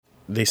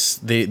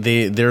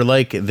they're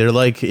like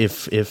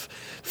if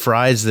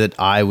fries that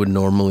I would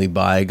normally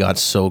buy got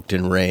soaked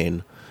in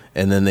rain,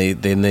 and then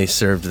they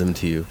served them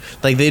to you.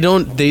 Like they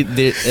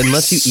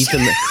unless you eat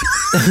them.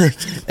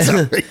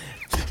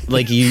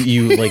 Like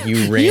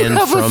you ran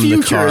from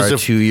the car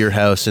to your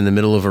house in the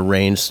middle of a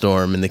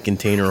rainstorm, and the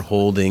container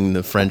holding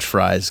the French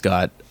fries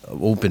got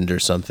opened or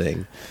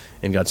something,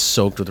 and got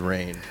soaked with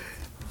rain.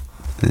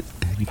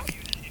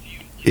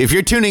 If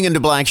you're tuning into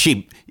Black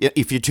Sheep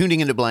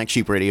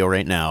Radio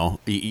right now,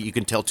 you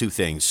can tell two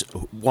things.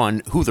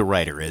 One, who the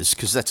writer is,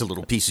 because that's a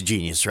little piece of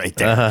genius right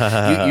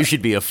there. You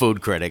should be a food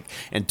critic.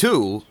 And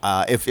two,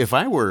 if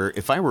I were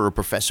a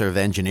professor of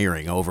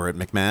engineering over at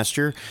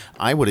McMaster,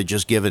 I would have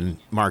just given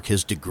Mark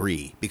his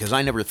degree, because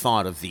I never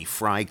thought of the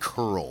fry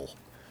curl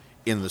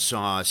in the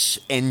sauce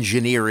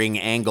engineering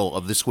angle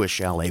of the Swiss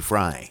Chalet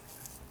fry.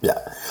 Yeah.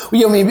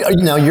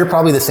 Well, you're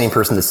probably the same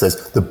person that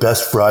says the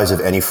best fries of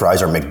any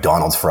fries are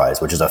McDonald's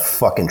fries, which is a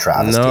fucking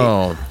travesty.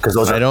 No, because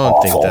those are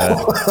awful.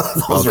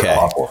 Those are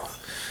awful.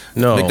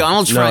 No,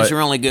 McDonald's fries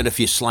are only good if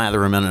you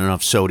slather them in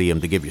enough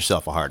sodium to give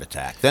yourself a heart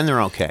attack. Then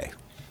they're okay.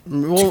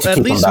 Well, at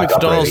least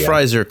McDonald's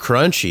fries are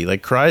crunchy.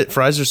 Like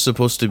fries are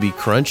supposed to be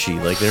crunchy.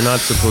 Like they're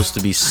not supposed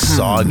to be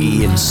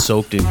soggy and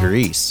soaked in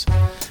grease.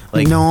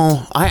 Like,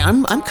 no,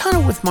 I'm kind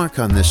of with Mark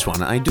on this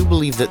one. I do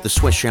believe that the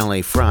Swiss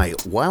Chalet fry,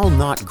 while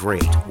not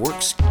great,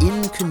 works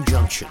in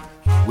conjunction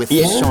with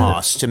the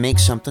sauce to make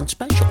something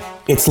special.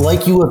 It's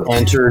like you have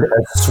entered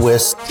a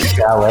Swiss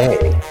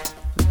Chalet.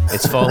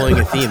 It's following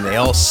a theme. They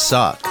all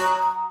suck.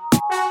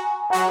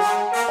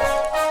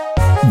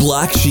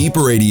 Black Sheep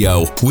Radio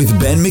with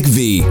Ben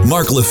McVee,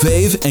 Mark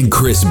Lefebvre, and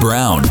Chris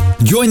Brown.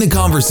 Join the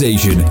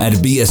conversation at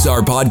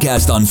BSR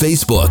Podcast on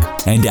Facebook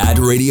and at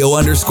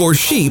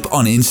radio_sheep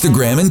on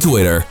Instagram and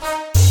Twitter.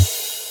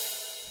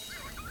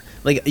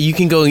 Like, you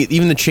can go,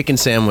 even the chicken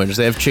sandwich,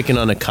 they have chicken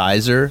on a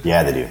Kaiser.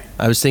 Yeah, they do.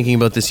 I was thinking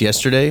about this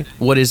yesterday.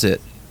 What is it?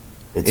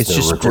 It's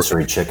just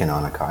rotisserie chicken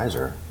on a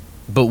Kaiser.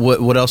 But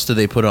what else do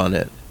they put on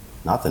it?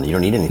 Nothing. You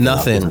don't need anything.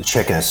 Nothing. The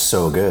chicken is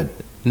so good.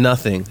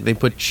 Nothing. They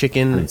put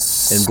chicken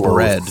and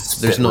bread.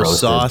 There's no roasted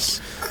sauce.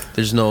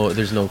 There's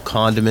no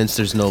condiments.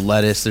 There's no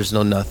lettuce. There's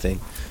no nothing.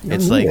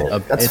 It's like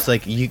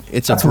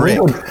it's a brick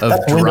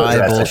of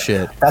dry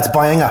bullshit. That's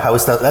buying a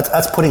house.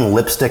 That's putting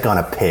lipstick on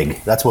a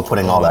pig. That's what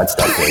putting all that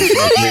stuff is.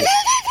 Like,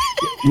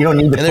 you don't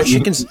need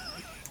to.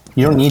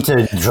 You don't need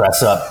to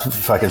dress up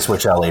fucking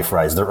Swiss Chalet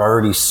fries. They're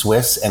already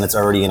Swiss, and it's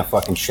already in a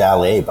fucking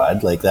chalet,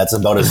 bud. Like that's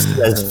about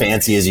as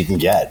fancy as you can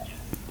get.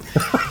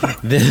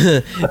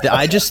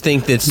 I just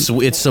think that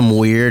it's some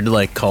weird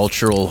like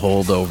cultural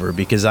holdover,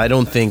 because I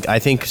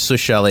think Swiss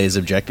Chalet is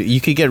objective.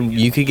 You could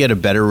get a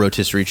better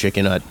rotisserie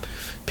chicken at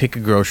pick a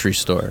grocery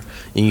store,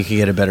 and you can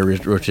get a better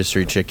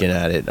rotisserie chicken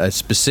at it,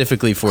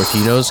 specifically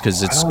Fortino's,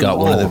 because it's got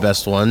one of the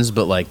best ones.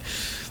 But like,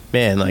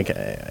 man, like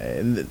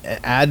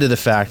add to the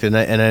fact, and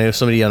I know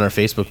somebody on our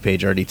Facebook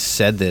page already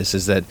said this,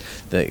 is that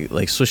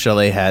like Swiss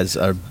Chalet has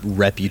a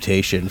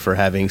reputation for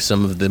having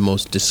some of the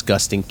most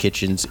disgusting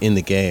kitchens in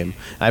the game.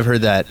 I've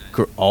heard that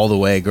all the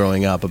way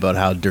growing up about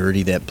how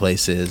dirty that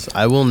place is.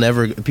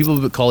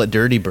 People call it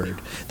Dirty Bird.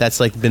 That's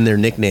like been their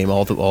nickname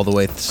all the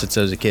way since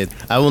I was a kid.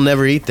 I will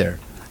never eat there.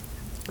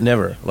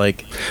 Never.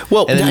 Like,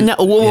 well,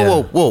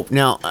 whoa.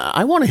 Now,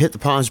 I want to hit the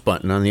pause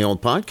button on the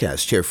old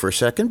podcast here for a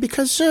second,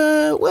 because,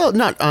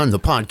 not on the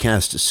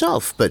podcast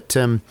itself, but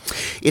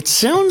it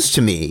sounds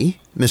to me,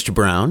 Mr.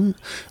 Brown,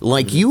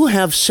 like you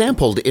have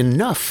sampled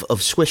enough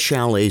of Swiss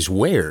Chalet's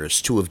wares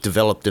to have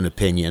developed an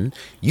opinion.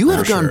 You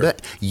have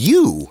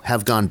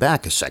gone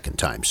back a second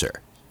time, sir.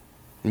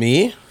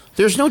 Me?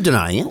 There's no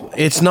denying it.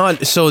 It's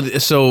not so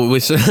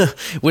with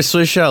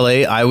Swiss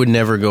Chalet, I would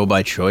never go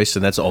by choice,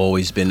 and that's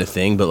always been a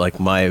thing. But like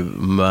my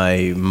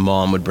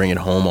mom would bring it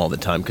home all the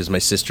time because my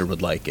sister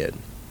would like it.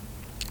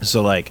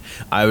 So like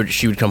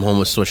she would come home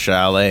with Swiss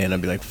Chalet, and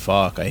I'd be like,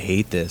 "Fuck, I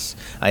hate this.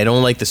 I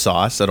don't like the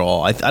sauce at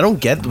all. I don't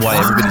get why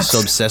everybody's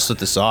so obsessed with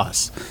the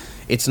sauce.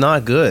 It's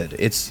not good.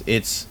 It's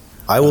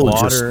I will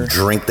water. Just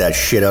drink that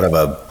shit out of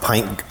a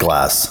pint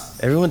glass."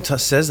 Everyone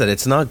says that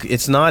it's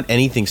not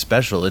anything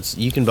special.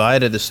 You can buy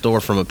it at the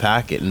store from a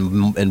packet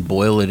and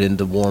boil it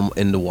into water.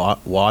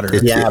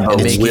 But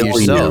make it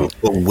yourself.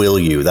 But will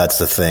you? That's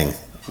the thing.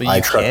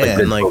 I trust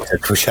the good folks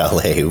at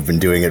Chalet who've been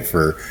doing it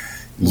for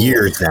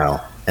years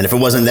now. And if it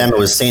wasn't them, it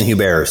was Saint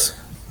Hubert's.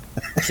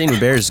 Saint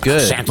Hubert's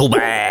good. Saint Hubert.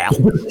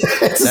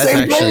 That's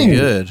actually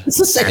good. It's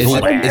the same.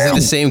 Is it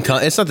the same?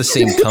 It's not the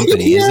same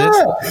company, is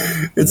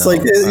it? It's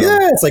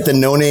it's like the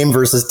No Name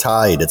versus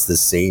Tide. It's the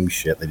same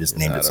shit. They just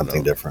named it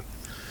something different.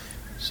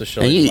 So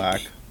Chalet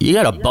Black. You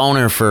got a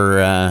boner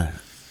for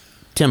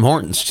Tim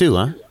Hortons too,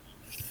 huh?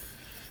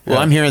 Well,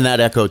 I'm hearing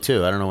that echo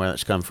too. I don't know where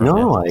that's come from.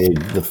 No,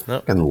 the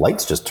fucking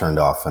lights just turned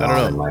off and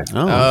on.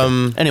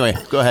 Okay. Anyway,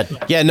 go ahead.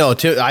 Yeah, no.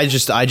 I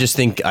just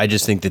think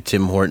that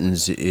Tim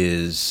Hortons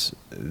is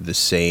the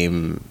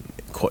same.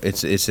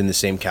 It's in the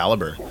same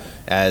caliber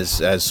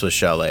as Swiss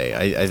Chalet.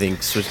 I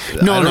think Swiss.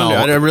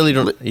 I really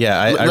don't. Yeah,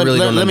 I really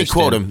don't. Let me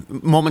quote him.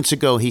 Moments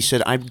ago, he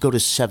said, "I'd go to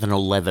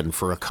 7-Eleven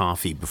for a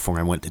coffee before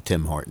I went to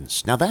Tim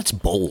Hortons." Now that's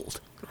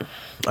bold.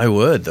 I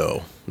would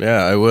though.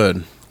 Yeah, I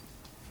would.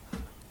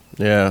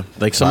 Yeah,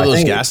 like some of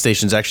those gas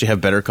stations actually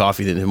have better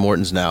coffee than Tim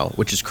Hortons now,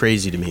 which is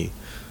crazy to me.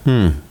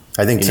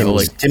 I think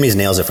Timmy's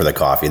nails it for the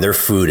coffee. Their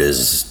food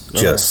is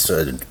just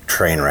a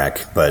train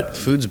wreck, but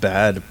food's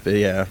bad. But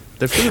yeah,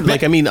 their food.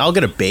 Like, I mean, I'll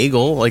get a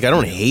bagel. Like, I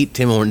don't hate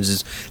Tim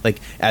Hortons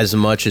as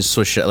much as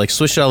Swiss. Like,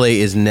 Swiss Chalet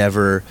is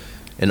never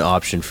an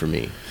option for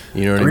me.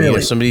 You know what I mean?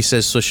 If somebody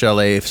says Swiss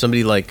Chalet, if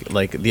somebody like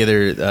the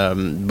other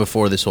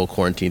before this whole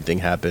quarantine thing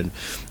happened,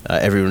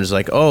 everyone was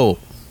like,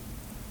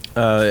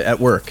 at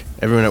work.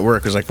 Everyone at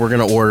work was like, we're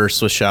going to order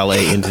Swiss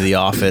Chalet into the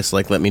office.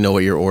 Like, let me know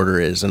what your order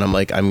is. And I'm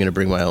like, I'm going to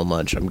bring my own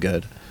lunch. I'm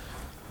good.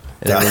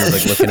 And everyone's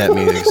like looking at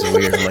me. It's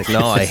weird. I'm like,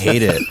 no, I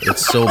hate it.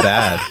 It's so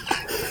bad.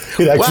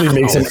 It actually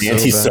makes him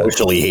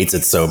antisocial. He hates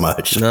it so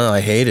much. No,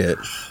 I hate it.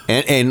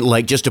 And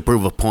like, just to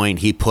prove a point,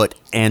 he put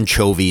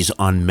anchovies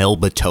on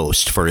Melba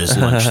toast for his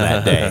lunch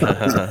that day.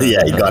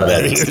 Yeah, he got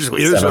it. Here's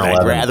what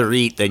I'd rather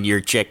eat than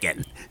your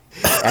chicken.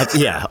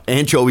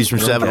 Anchovies from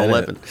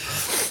 7-Eleven.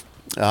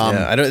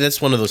 I don't.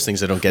 That's one of those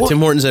things I don't get. Tim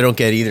Hortons I don't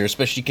get either,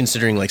 especially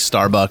considering like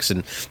Starbucks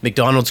and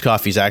McDonald's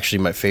coffee is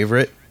actually my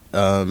favorite.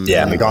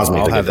 McDonald's.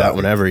 I'll have that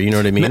whenever. You know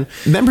what I mean?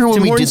 Remember when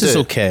Tim we Hortons did is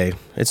okay.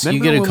 It's you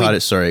get a caught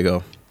it. Sorry,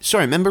 go.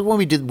 Sorry, remember when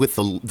we did with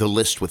the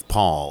list with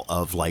Paul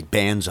of like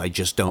bands I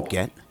just don't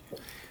get?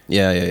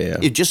 Yeah.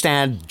 It just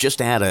add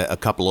a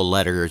couple of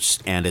letters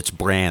and it's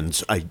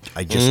brands I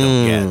just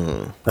don't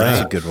get.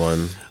 That's a good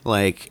one.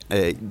 Like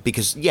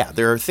because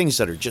there are things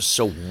that are just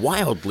so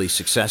wildly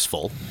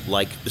successful,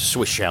 like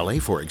Swiss Chalet,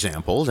 for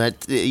example,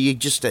 that you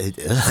just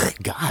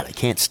God, I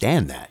can't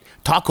stand that.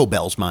 Taco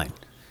Bell's mine.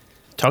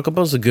 Taco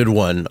Bell's a good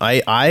one.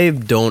 I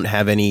don't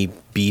have any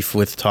beef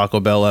with Taco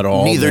Bell at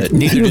all. Neither does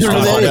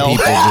Taco Bell.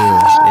 People do.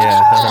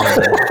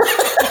 Yeah.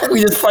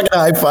 We just fucking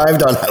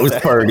high-fived on house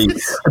party.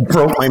 I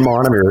broke my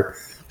monitor.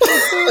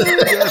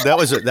 That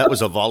was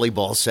a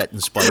volleyball set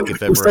and spike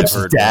if ever I've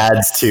heard.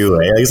 Dads too,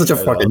 eh? Like, such a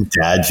fucking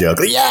dad joke.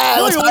 Like, yeah,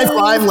 let's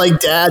high-five like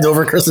dads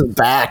over Chris's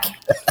back.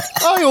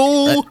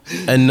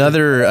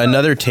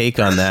 Another take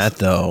on that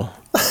though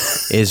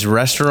is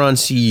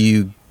restaurants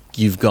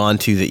you've gone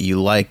to that you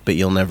like but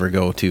you'll never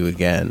go to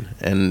again,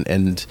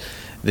 and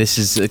this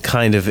is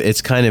kind of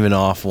an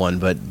off one,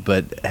 but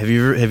have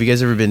you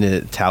guys ever been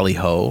to Tally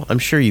Ho? I'm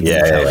sure you've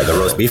been. Yeah, the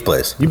roast beef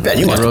place. You bet.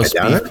 You the must roast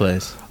down beef there.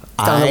 place.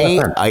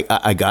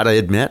 I gotta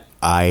admit,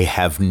 I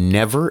have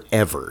never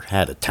ever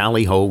had a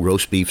Tally Ho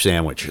roast beef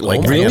sandwich.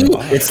 Like, really?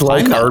 It's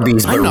like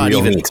Arby's, but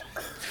real meat.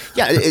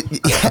 Yeah,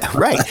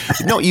 right.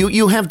 No,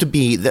 you have to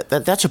be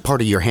that's a part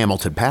of your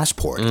Hamilton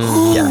passport.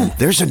 Yeah,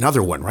 there's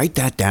another one. Write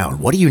that down.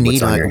 What do you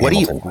need on your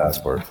Hamilton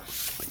passport?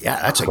 Yeah,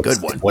 that's a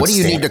good one. What do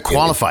you need to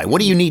qualify?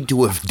 What do you need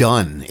to have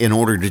done in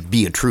order to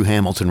be a true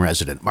Hamilton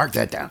resident? Mark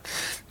that down.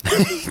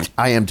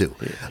 I am too.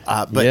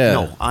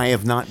 No, I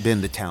have not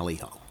been to Tally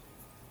Ho.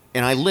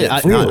 And I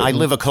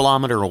live a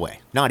kilometer away.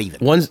 Not even.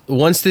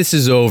 Once this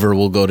is over,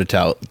 we'll go to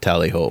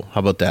Tally Ho. How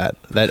about that?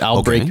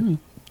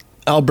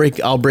 I'll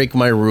break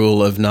my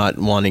rule of not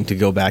wanting to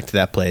go back to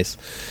that place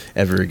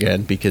ever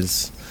again,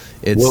 because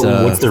it's.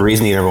 What's the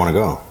reason you never want to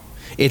go?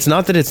 It's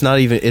not that it's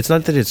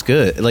it's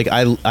good. Like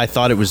I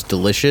thought it was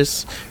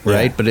delicious,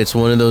 right? Yeah. But it's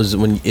one of those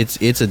when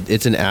it's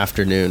an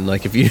afternoon.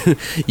 Like if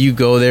you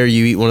go there,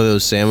 you eat one of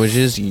those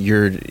sandwiches,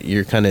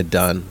 you're kind of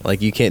done.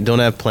 Like you don't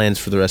have plans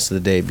for the rest of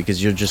the day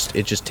because it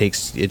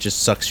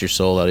just sucks your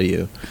soul out of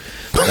you.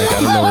 Like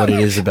I don't know what it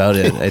is about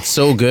it. It's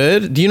so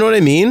good. Do you know what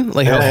I mean?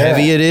 Like how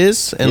heavy it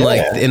is, and you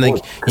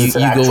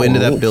go into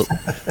that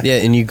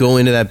and you go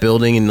into that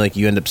building and like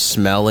you end up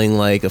smelling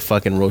like a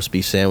fucking roast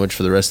beef sandwich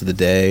for the rest of the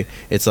day.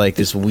 It's like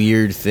this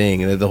weird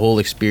thing, and the whole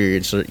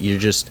experience. You're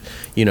just,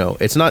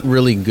 it's not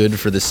really good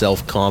for the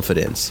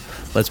self-confidence.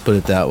 Let's put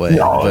it that way.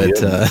 No, but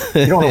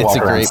you don't it's a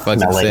great fucking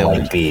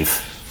sandwich. Like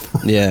beef.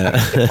 Yeah.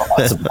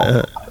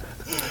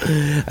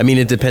 I mean,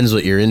 it depends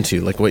what you're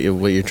into, like what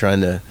you're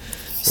trying to.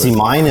 See,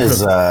 mine is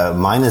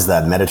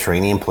that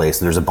Mediterranean place.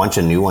 There's a bunch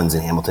of new ones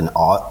in Hamilton,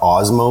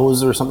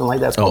 Osmos or something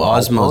like that.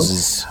 Osmos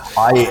is.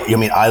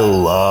 I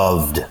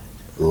loved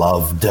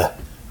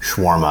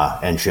shawarma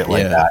and shit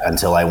like that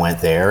until I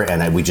went there,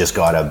 and we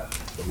got a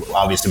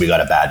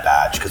bad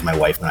batch because my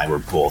wife and I were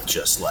both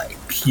just like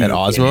at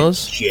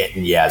Osmos shit,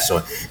 and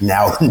so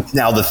now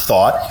the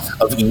thought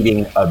of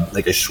eating a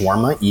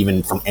shawarma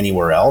even from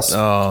anywhere else,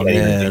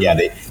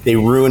 they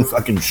ruin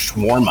fucking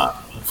shawarma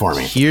for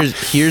me.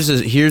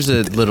 Here's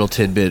a little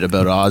tidbit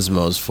about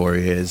Osmos for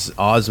you. Is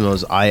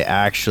Osmos, I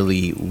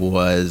actually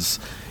was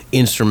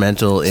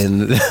instrumental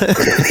in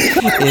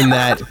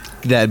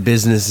that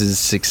business's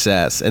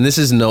success, and this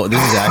is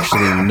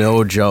actually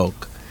no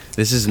joke.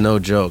 This is no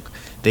joke.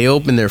 They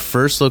opened their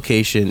first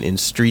location in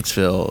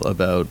Streetsville,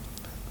 about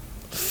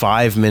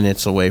 5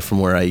 minutes away from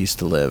where I used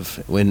to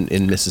live in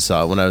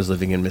Mississauga. When I was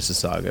living in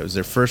Mississauga, it was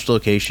their first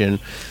location.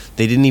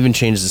 They didn't even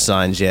change the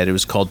signs yet. It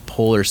was called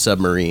Polar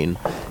Submarine,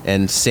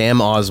 and Sam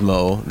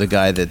Osmo, the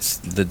guy that's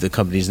the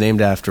company's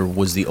named after,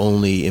 was the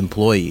only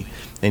employee,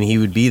 and he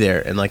would be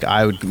there. And like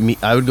I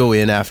would go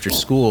in after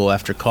school,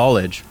 after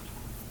college.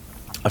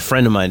 A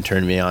friend of mine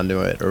turned me onto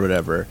it or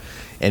whatever,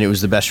 and it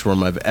was the best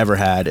shawarma I've ever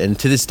had. And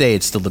to this day,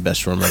 it's still the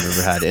best shawarma I've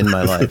ever had in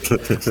my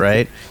life,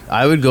 right?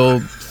 I would go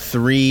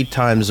 3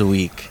 times a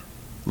week.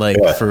 Like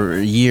for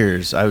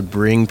years, I would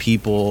bring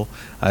people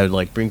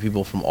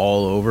from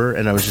all over,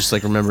 and I was just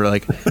like, remember,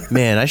 like,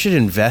 man, I should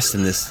invest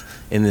in this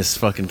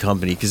fucking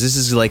company, because this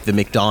is like the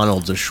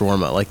McDonald's of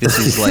shawarma. Like this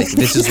is like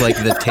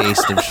the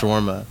taste of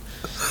shawarma.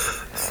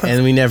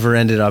 And we never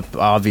ended up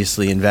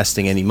obviously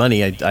investing any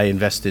money. I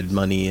invested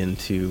money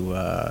into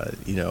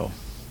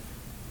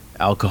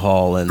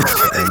alcohol and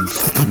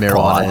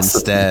marijuana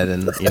instead,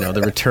 and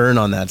the return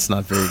on that's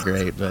not very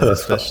great, but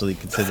especially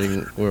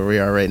considering where we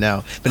are right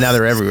now. But now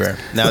they're everywhere.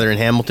 Now they're in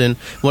Hamilton.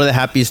 One of the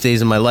happiest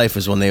days of my life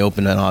was when they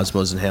opened an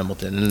Osmos in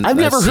Hamilton. And I've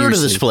never heard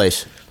of this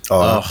place.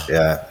 Oh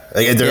yeah,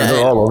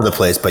 they're all over the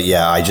place. But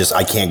yeah,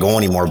 I can't go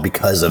anymore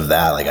because of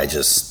that. Like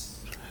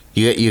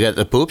you got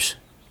the poops.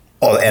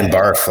 Oh, and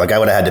barf. Like I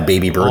would have had to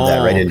baby bird that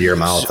right into your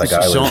mouth. Like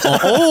I would.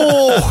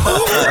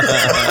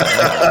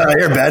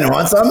 Here, Ben,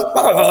 want some?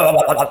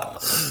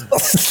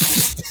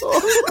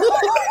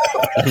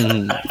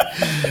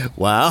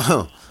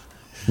 Wow.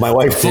 My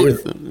wife.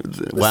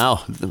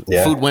 Wow.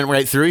 Yeah. Food went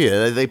right through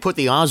you. They put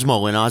the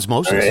Osmo in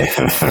osmosis.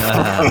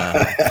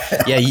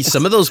 Yeah,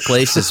 some of those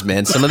places,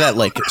 man. Some of that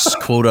like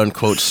quote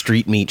unquote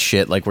street meat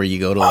shit, like where you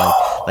go to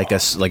like a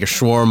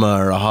shawarma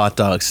or a hot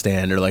dog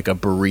stand or like a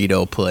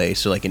burrito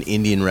place or like an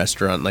Indian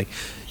restaurant, like.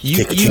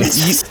 Yeah,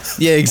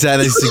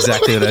 exactly. That's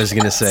exactly what I was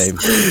gonna say.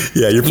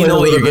 Yeah, you're playing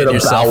what you're getting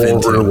yourself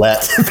into.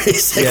 Roulette,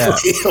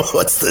 basically. Yeah.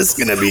 What's this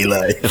gonna be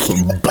like?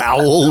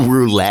 Bowel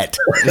roulette.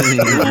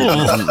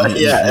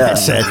 Yeah.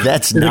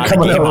 That's you're not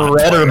coming out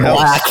red or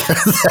black.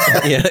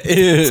 Yeah.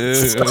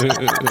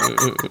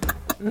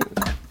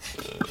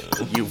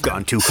 You've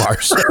gone too far,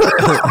 sir.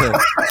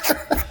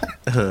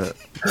 It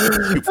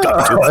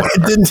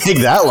didn't take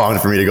that long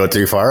for me to go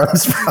too far. I'm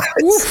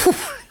surprised.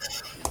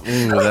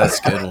 Ooh,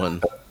 that's a good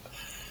one.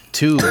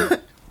 2.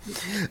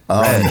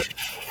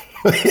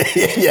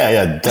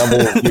 Yeah,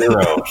 double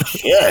 0.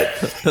 Shit.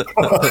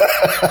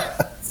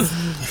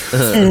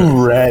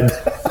 2 red.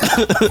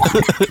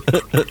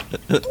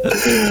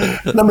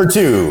 Number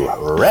 2,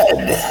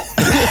 red.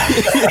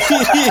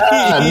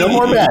 No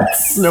more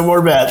bets. Yeah,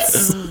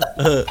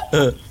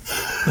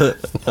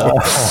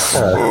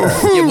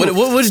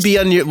 what would be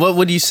on your? What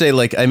would you say?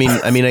 Like, I mean,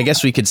 I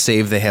guess we could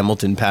save the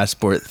Hamilton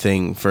passport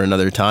thing for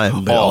another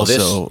time, but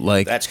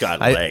that's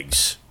got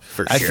legs.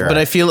 For sure. But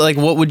I feel like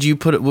what would you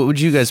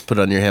guys put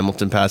on your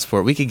Hamilton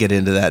passport? We could get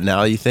into that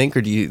now, you think,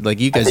 or do you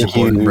you guys are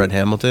born and bred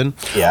Hamilton?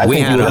 Yeah,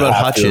 what about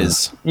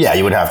Hutch's? Yeah,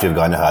 you would have to have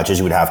gone to Hutch's.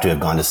 You would have to have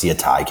gone to see a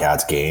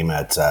Ticats game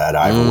at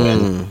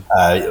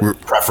Ivor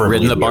preferably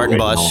ridden the Barton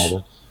bus.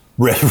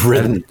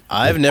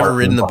 I've never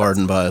ridden the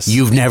Barton bus.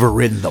 You've never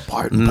ridden the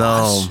Barton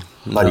bus?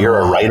 But you're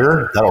a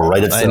writer. That'll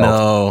write itself. I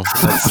know.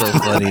 That's so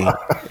funny.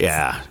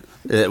 Yeah.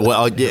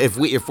 Well,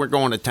 if we're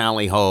going to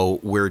Tally Ho,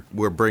 we're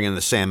bringing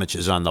the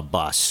sandwiches on the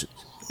bus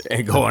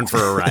and going for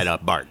a ride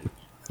up Barton.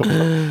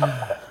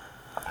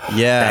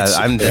 Yeah,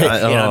 I'm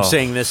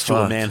saying this to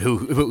a man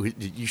who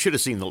you should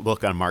have seen the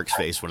look on Mark's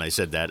face when I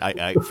said that.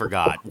 I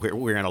forgot.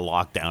 We're in a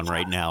lockdown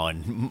right now,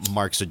 and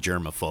Mark's a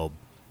germaphobe.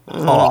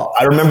 Oh,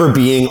 I remember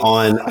being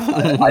on.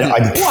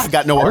 I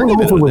got no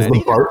argument with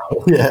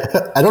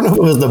that. I don't know if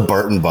it was the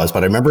Barton bus,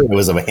 but I remember it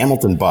was a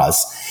Hamilton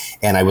bus,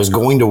 and I was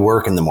going to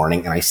work in the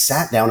morning, and I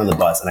sat down in the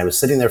bus, and I was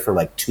sitting there for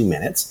like 2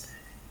 minutes,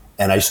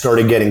 and I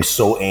started getting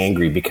so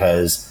angry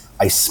because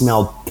I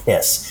smelled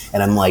piss,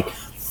 and I'm like,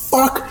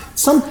 fuck,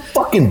 some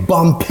fucking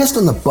bum pissed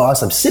on the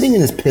bus. I'm sitting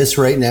in his piss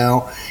right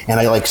now, and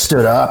I like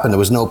stood up, and there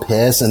was no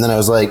piss, and then I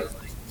was like.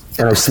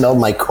 And I smelled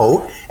my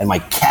coat, and my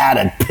cat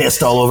had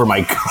pissed all over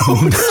my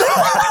coat.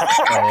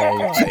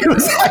 It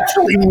was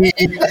actually me.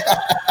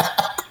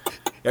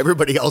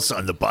 Everybody else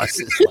on the bus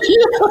is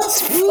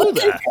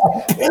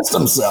pissed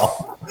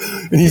himself.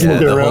 And he's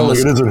looking around like,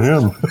 it isn't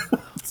him.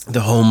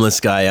 The homeless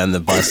guy on the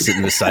bus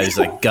sitting beside, he's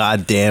like,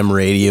 goddamn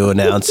radio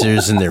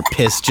announcers in their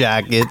piss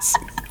jackets.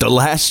 The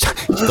last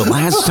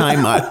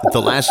time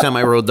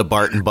I rode the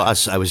Barton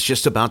bus, I was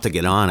just about to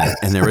get on it,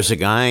 and there was a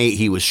guy.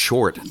 He was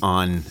short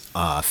on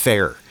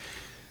fare.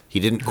 He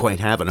didn't quite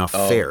have enough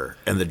fare,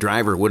 and the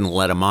driver wouldn't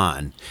let him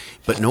on.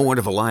 But no word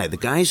of a lie, the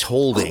guy's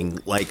holding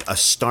like a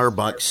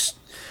Starbucks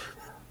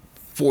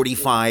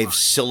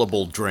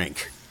 45-syllable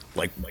drink.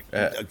 Like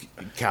a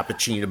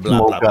cappuccino,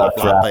 blah, blah, blah,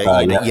 blah.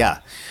 Yeah.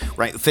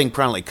 Right. The thing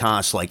probably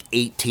costs like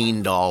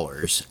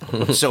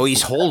 $18. So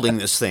he's holding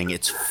this thing.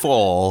 It's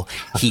full.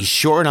 He's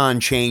short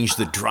on change.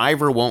 The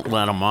driver won't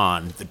let him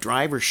on. The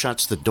driver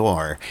shuts the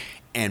door.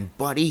 And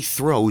Buddy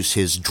throws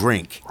his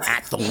drink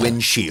at the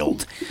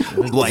windshield.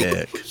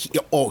 Like,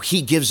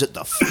 he gives it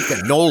the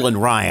fucking Nolan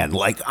Ryan.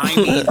 Like, I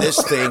mean,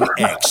 this thing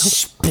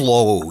explodes.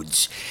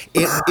 explodes.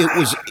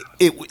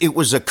 It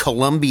was a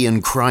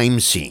Colombian crime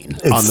scene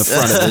on the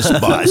front of this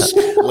bus.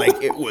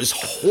 Like, it was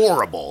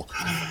horrible.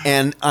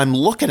 And I'm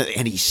looking at it,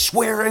 and he's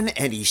swearing,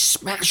 and he's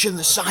smashing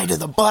the side of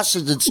the bus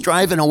as it's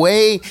driving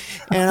away.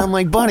 And I'm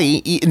like,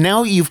 buddy,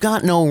 now you've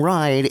got no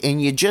ride,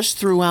 and you just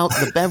threw out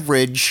the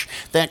beverage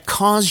that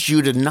caused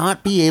you to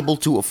not be able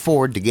to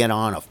afford to get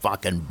on a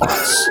fucking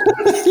bus.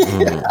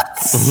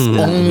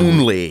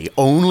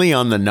 Only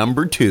on the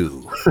number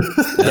 2.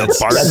 That's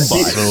Barton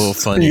bus. so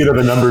funny. Speaking of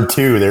the number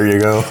 2, there you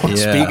go. Yeah.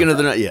 Speaking of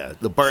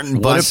the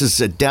Barton bus is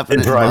a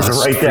definite It drives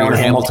must right for down your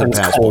Hamilton's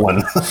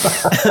passport.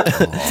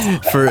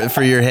 colon.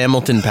 For your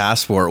Hamilton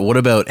passport, what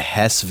about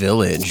Hess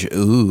Village?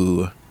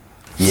 Ooh.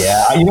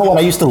 Yeah, you know what?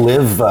 I used to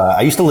live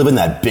in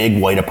that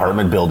big white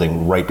apartment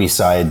building right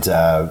beside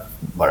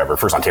whatever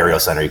First Ontario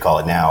Centre you call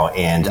it now,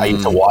 and I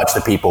used to watch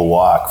the people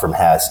walk from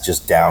Hess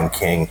just down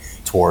King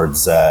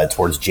towards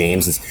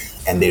James,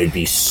 and they would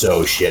be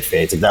so shit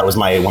faced. Like, that was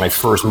when I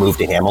first moved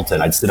to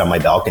Hamilton. I'd sit on my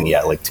balcony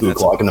at like 2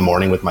 o'clock in the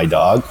morning with my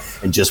dog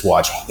and just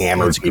watch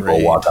hammered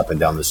people walk up and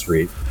down the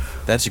street.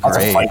 That's Lots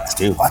great. of fights,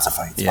 too. Lots of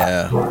fights.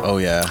 Yeah. Oh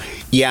yeah.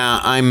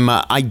 Yeah,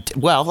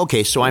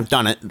 okay, so I've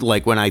done it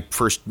like when I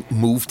first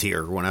moved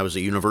here when I was a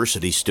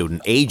university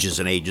student ages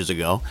and ages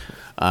ago.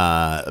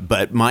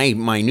 But my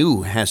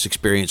new Hess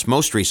experience,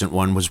 most recent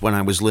one, was when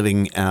I was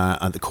living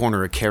at the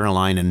corner of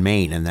Caroline and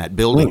Main in that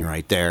building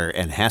right there,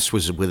 and Hess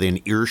was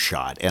within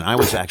earshot, and I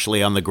was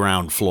actually on the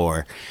ground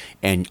floor,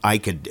 and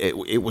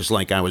it was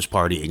like I was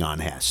partying on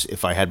Hess.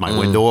 If I had my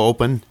window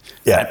open,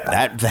 that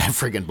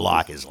friggin'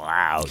 block is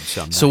loud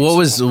sometimes. So what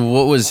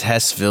was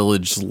Hess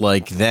Village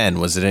like then?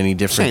 Was it any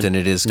different than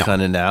it is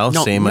kind of now?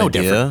 Same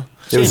idea? Different.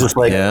 It was just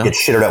like, Yeah. get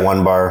shittered at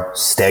one bar,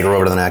 stagger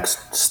over to the next,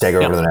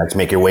 over to the next,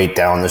 make your way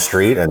down the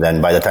street, and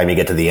then by the time you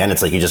get to the end,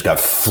 it's like you just got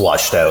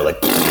flushed out.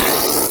 Like,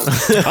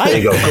 there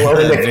you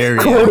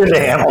go. Go into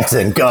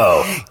Hamilton.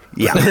 Go.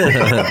 Yeah,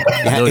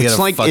 You'll it's get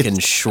a like fucking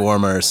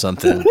shawarma or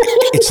something.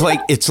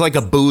 it's like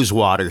a booze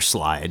water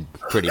slide,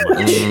 pretty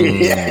much.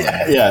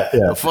 Yeah.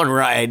 A fun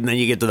ride, and then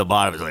you get to the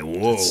bottom. It's like,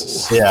 whoa.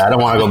 Yeah, I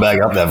don't want to go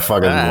back up that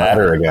fucking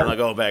ladder I'm again. gonna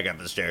go back up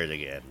the stairs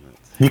again.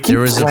 You keep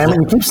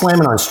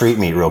slamming on street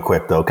meat real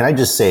quick, though. Can I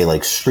just say,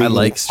 like, street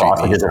meat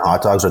sausages and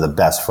hot dogs are the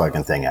best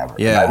fucking thing ever.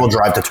 Yeah. I will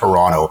drive to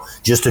Toronto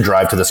just to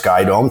drive to the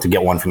Sky Dome to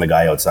get one from the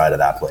guy outside of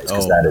that place,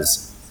 because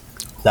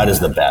that is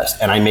the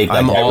best. And I make that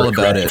I'm all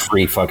about it.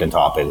 Free fucking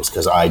toppings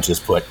because I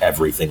just put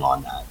everything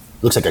on that.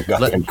 Looks like a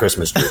goddamn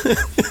Christmas tree.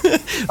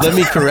 Let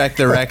me correct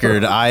the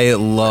record. I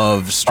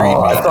love street meat.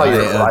 I thought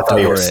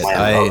you were adore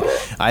slamming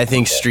it. I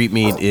think street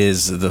meat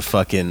is the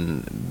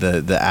fucking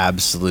the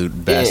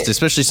absolute best. Yeah.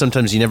 Especially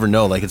sometimes you never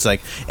know. Like, it's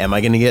like, am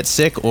I gonna get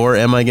sick or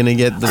am I gonna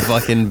get the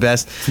fucking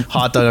best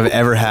hot dog I've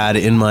ever had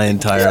in my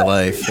entire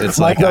life? It's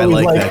like, I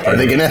like that. Are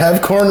they gonna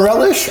have corn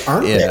relish?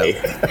 Aren't they?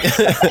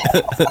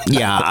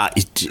 Yeah,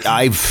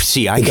 I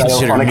Guy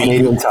consider on a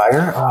Canadian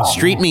Tire. Oh.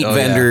 street meat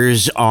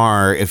vendors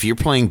are, if you're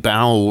playing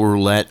barrel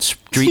roulette,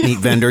 street meat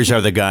vendors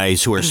are the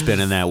guys who are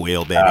spinning that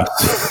wheel, baby.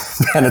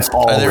 And it's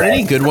all Are there red.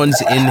 any good ones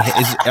in?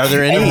 Are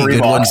there any Every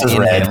good box ones is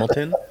in red.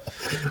 Hamilton?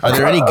 Are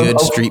there any good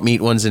street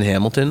meat ones in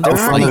Hamilton? There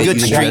are Like, good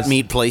you street guys-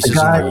 meat places in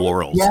the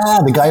world. Yeah,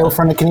 the guy out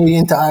front of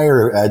Canadian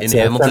Tire at In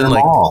Hamilton, Center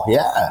like- Mall.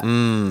 Yeah.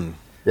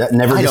 Yeah,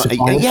 never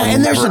disappointed.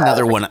 And there's Never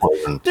another had one.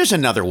 disappointment. There's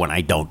another one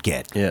I don't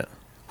get. Yeah.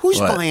 Who's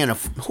What?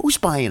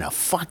 buying a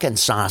fucking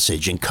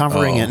sausage and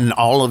covering it in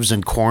olives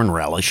and corn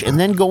relish, and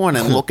then going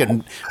and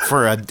looking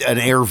for an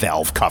air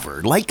valve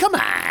cover? Like, come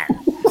on!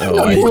 Oh,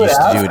 I used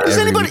to do it Does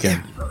every anybody?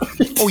 weekend.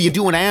 Oh, you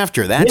do it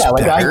after? That's Yeah,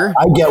 like better.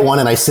 I get one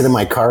and I sit in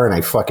my car and I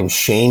fucking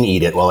Shane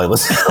eat it while I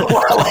listen to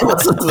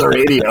the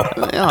radio.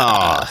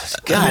 Oh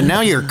God!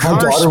 Now your My car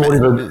daughter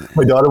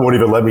won't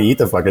even let me eat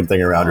the fucking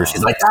thing around her.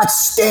 She's like, that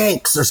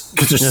stinks.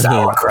 There's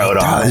sauerkraut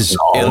on it. does.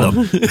 And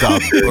the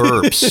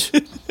burps.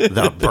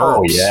 The burps.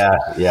 Oh,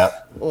 yeah.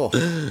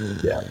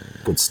 Yeah,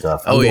 good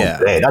stuff. Oh, yeah.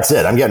 Hey, that's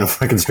it. I'm getting a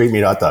fucking street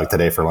meat hot dog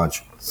today for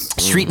lunch.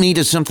 Street meat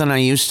is something I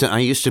used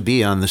to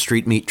be on the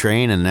street meat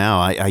train, and now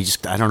I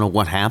don't know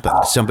what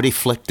happened. Somebody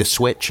flicked a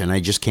switch, and I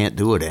just can't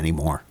do it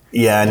anymore.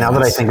 Yeah, now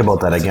that I think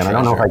about that again, I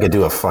don't know if I could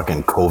do a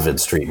fucking COVID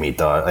street meat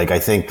dog. Like, I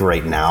think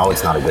right now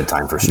it's not a good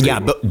time for street Yeah,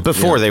 meat. but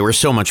before they were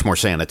so much more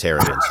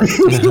sanitarian.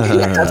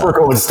 That's where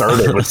COVID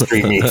started with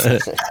street meat.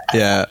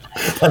 Yeah.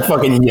 That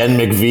fucking Yen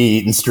McVie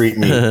eating street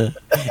meat.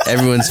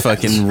 Everyone's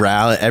fucking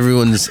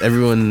everyone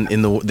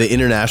in the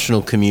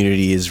international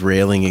community is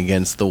railing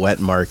against the wet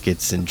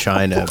markets in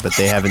China, but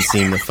they haven't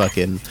seen the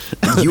fucking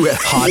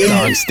hot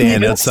dog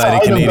stand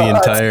outside a Canadian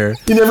Tire.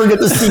 You never get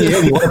to see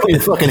it. You want to put your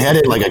fucking head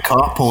in like a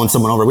cop pulling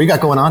someone over. What you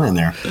got going on in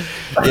there?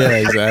 Yeah,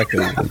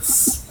 exactly.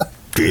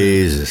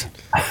 Jesus.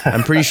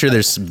 I'm pretty sure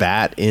there's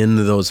bat in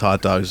those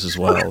hot dogs as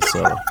well.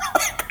 So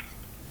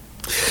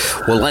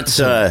Well, let's.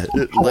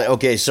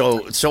 Okay,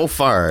 so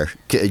far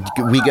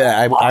we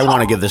got. I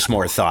want to give this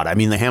more thought. I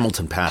mean, the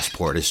Hamilton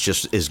passport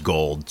is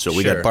gold. So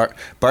we Sure. got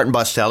Barton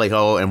Bus Tally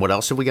Ho, and what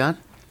else have we got?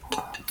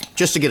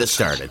 Just to get it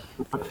started.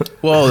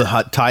 well,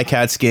 the Tie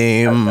Cats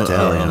game, going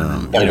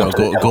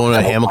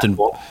to Hamilton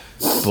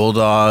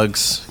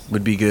Bulldogs,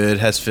 would be good.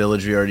 Hess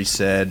Village, we already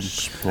said.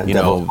 You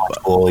got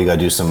to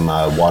do some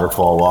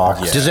waterfall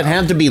walks. Yeah. Does it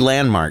have to be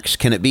landmarks?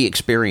 Can it be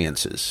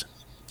experiences?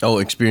 Oh,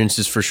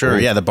 experiences for sure.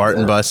 Yeah, the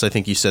Barton Bus. I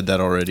think you said that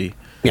already.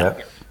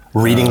 Yeah.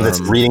 Reading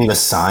the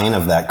sign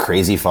of that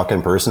crazy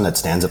fucking person that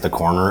stands at the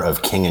corner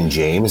of King and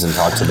James and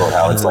talks about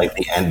how it's like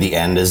the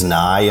end is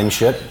nigh and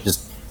shit.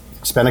 Just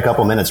spend a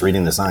couple minutes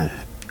reading the sign.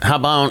 How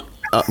about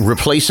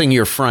replacing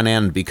your front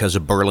end because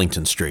of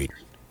Burlington Street?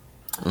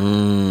 I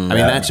mean,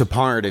 that's a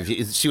part of.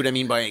 See what I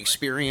mean by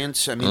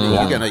experience? I mean,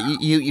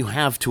 you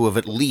have to have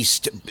at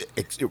least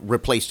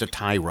replaced a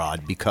tie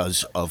rod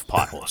because of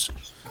potholes.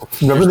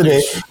 Remember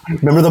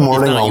the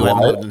morning on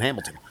Wire in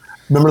Hamilton.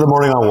 Remember the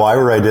morning on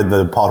Wire where I did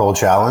the pothole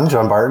challenge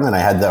on Barton, and I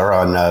had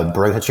on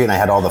Burlington Street, and I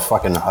had all the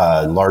fucking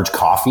large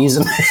coffees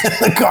in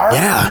the car.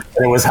 Yeah,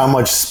 and it was how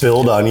much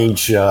spilled on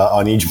each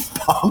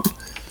bump.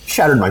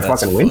 Shattered my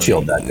fucking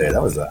windshield that day.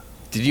 That was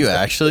Did you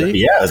actually?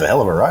 Yeah, it was a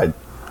hell of a ride.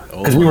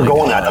 Because we were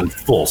going at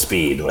full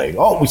speed. Like,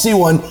 oh, we see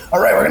one. All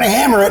right, we're gonna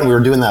hammer it, and we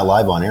were doing that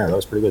live on air. That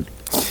was pretty good.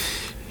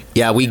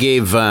 Yeah, we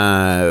had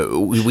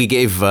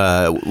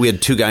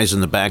two guys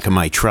in the back of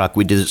my truck.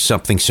 We did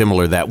something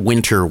similar that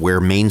winter where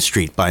Main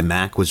Street by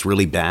Mac was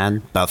really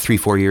bad about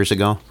 3-4 years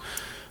ago.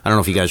 I don't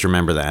know if you guys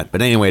remember that.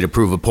 But anyway, to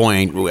prove a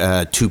point,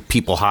 two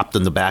people hopped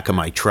in the back of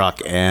my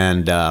truck,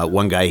 and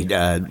one guy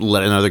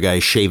let another guy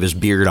shave his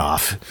beard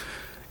off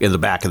in the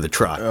back of the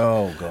truck.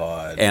 Oh,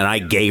 God. And I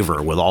gave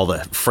her with all the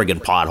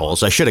friggin'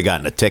 potholes. I should have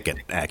gotten a ticket,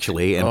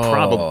 actually, and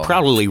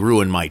probably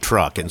ruined my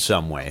truck in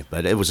some way.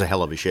 But it was a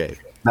hell of a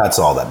shave. That's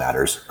all that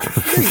matters.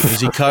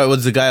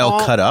 Was the guy all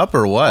cut up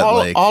or what?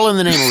 All in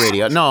the name of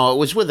radio. No, it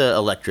was with an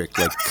electric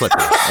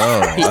clippers.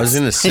 Oh, I was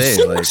gonna say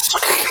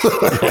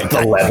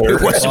the leather.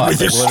 It wasn't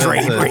with a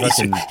straight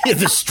razor.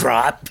 The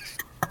strap.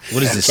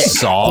 What is this,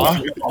 Saw?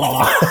 And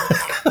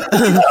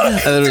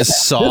then it was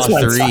Saw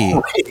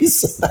 3.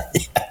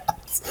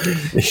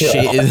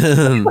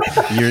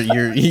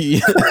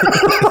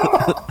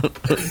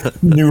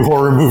 New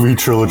horror movie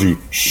trilogy.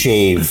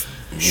 Shave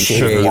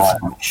 2.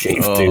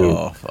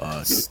 Oh,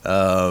 fuck.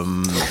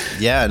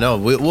 Yeah, no.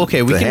 We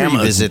can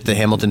revisit the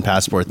Hamilton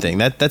passport thing.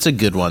 That's a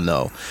good one,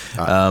 though.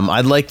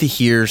 I'd like to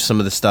hear some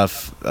of the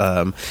stuff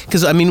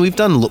because I mean we've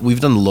done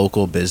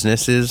local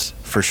businesses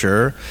for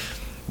sure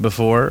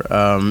before,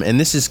 and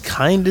this is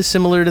kind of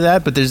similar to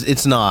that, but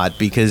it's not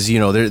because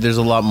there's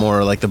a lot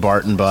more like the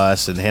Barton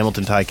Bus and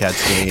Hamilton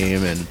Ticats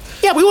game and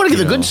we want to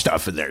get the good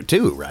stuff in there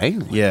too, right?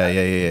 Yeah,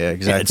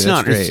 exactly.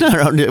 It's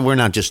not. We're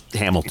not just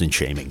Hamilton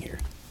shaming here.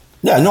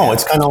 Yeah, no,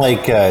 it's kind of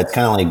like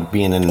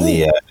being in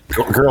the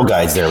Girl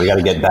Guides. There, we got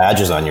to get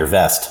badges on your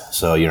vest.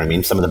 So you know what I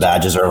mean. Some of the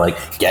badges are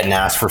like getting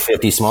asked for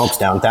 50 smokes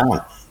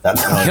downtown.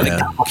 That's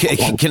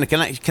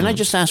Can I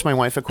just ask my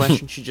wife a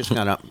question? She just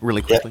got up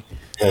really quickly.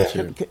 Yeah,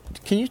 sure.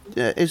 Can you?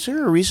 Is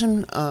there a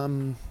reason? I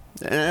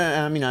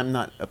mean, I'm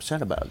not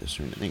upset about this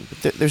or anything.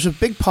 But there's a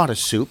big pot of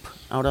soup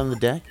out on the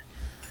deck,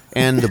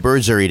 and the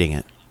birds are eating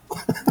it.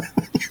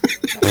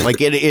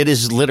 Like it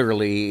is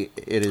literally.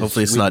 It is.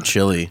 Hopefully, it's not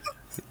chili.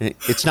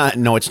 It's not.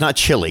 No, it's not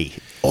chili.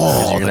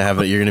 Oh,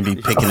 you're gonna be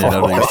picking it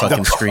out of your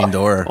fucking screen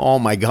door. Oh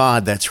my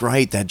God, that's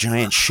right. That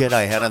giant shit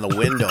I had on the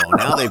window.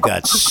 Now they've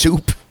got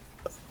soup.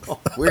 Oh,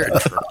 we're in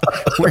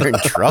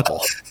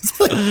trouble.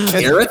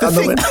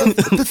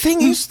 The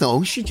thing is,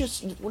 though,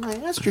 when I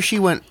asked her, she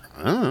went,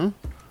 I don't know.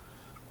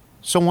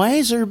 So why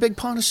is there a big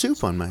pot of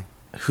soup on my?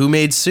 Who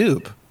made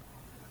soup?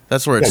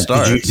 That's where it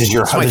starts.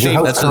 That's where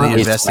the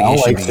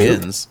investigation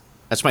begins.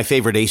 That's my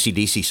favorite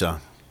AC/DC song.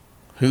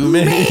 Who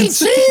made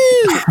soup?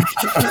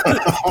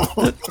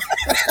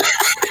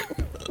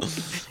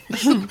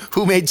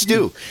 Who made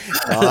stew?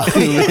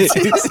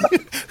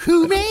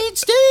 Who made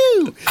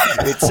stew?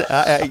 It's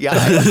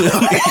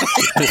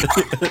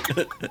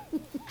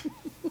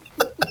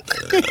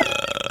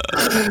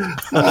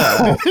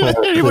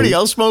Anybody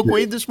else smoke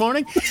weed this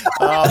morning?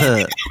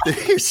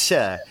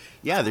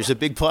 There's a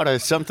big pot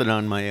of something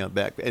on my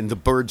back, and the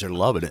birds are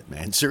loving it,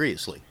 man.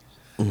 Seriously,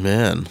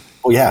 man.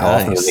 Oh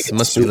yeah, nice. It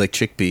must be like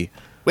chickpea.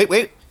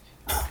 Wait.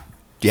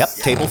 Yep,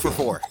 table for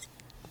 4.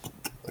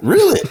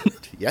 Really?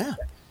 Yeah.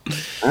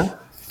 Huh?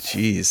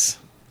 Jeez.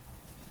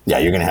 Yeah,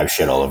 you're gonna have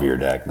shit all over your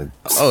deck.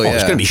 Oh yeah,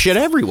 there's gonna be shit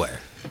everywhere.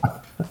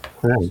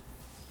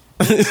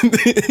 Is there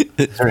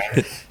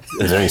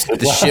any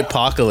the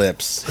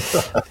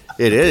shitpocalypse.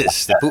 It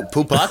is. The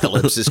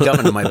poopocalypse is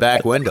coming to my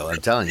back window.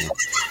 I'm telling you.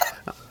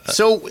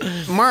 So,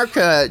 Mark,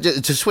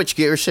 to switch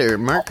gears here,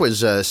 Mark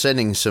was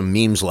sending some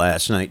memes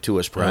last night to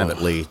us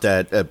privately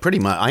that pretty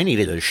much I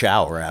needed a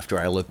shower after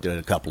I looked at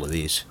a couple of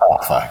these. Oh,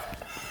 fuck.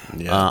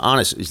 Yeah.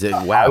 Honestly,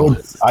 wow.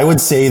 I would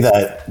say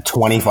that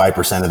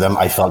 25% of them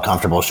I felt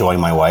comfortable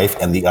showing my wife,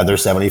 and the other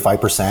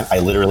 75% I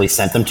literally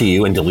sent them to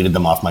you and deleted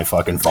them off my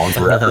fucking phone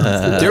forever.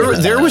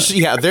 there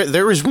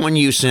was one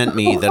you sent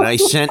me that I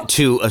sent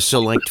to a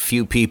select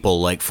few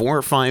people, like 4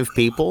 or 5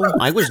 people.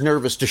 I was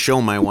nervous to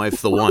show my wife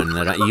the one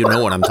that you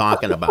know what I'm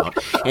talking about,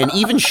 and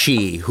even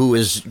she's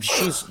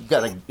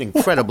got an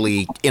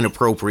incredibly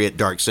inappropriate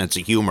dark sense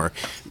of humor.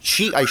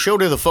 I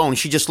showed her the phone.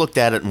 She just looked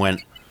at it and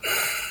went,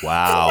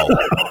 "Wow."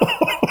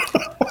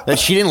 That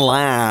she didn't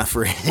laugh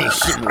or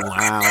anything.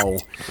 Wow.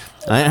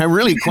 I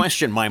really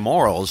questioned my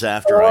morals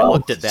after I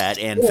looked at that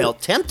and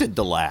felt tempted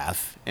to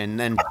laugh, and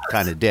then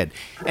kind of did.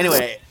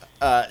 Anyway,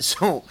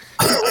 so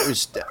I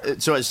was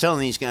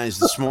telling these guys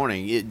this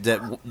morning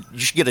that you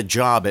should get a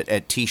job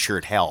at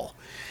T-Shirt Hell.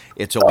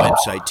 It's a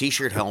website,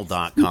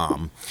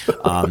 tshirthell.com.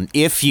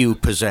 If you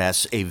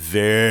possess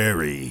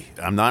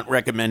I'm not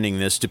recommending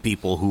this to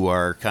people who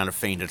are kind of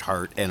faint at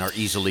heart and are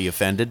easily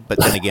offended, but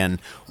then again,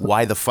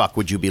 why the fuck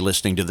would you be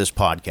listening to this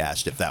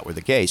podcast if that were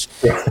the case?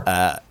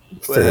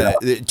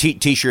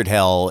 T-shirt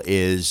hell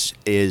is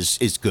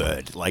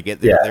good. Like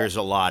there's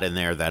a lot in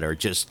there that are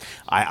just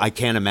I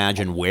can't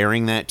imagine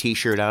wearing that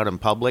T-shirt out in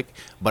public,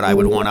 but I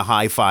would want to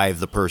high five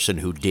the person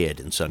who did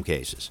in some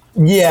cases.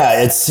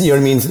 Yeah, it's what I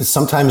mean.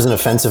 Sometimes an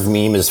offensive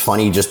meme is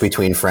funny just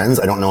between friends.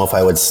 I don't know if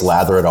I would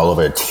slather it all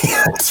over a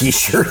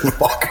T-shirt and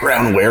walk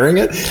around wearing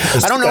it.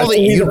 I don't know that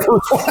you. The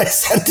first one I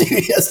sent to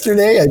you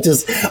yesterday. I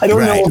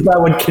don't know if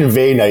that would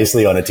convey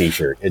nicely on a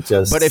T-shirt.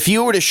 But if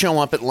you were to show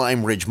up at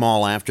Lime Ridge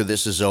Mall after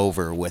this is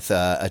over with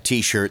a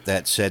T-shirt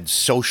that said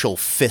social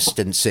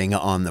fistancing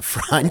on the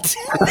front,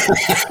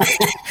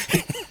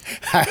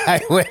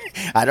 I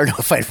don't know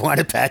if I'd want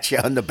to pat you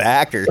on the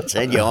back or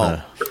send you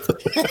home.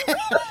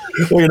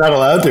 Well, you're not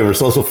allowed to. We're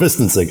social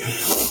distancing.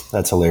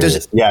 That's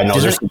hilarious.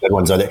 There's some good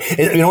ones out there.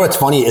 You know what's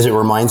funny is it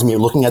reminds me,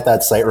 looking at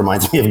that site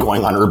reminds me of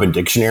going on Urban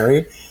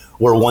Dictionary,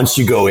 where once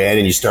you go in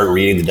and you start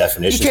reading the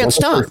definitions, you can't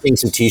stop. Seeing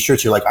some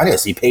T-shirts, you're like, I gotta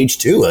see page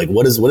 2. Like,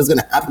 what is going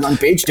to happen on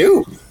page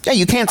 2? Yeah,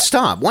 you can't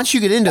stop. Once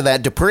you get into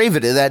that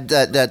depravity,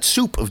 that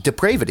soup of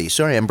depravity.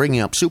 Sorry, I'm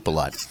bringing up soup a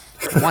lot.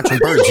 I'm watching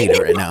Birds Eat it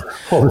right now.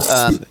 Once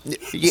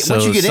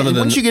you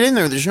get in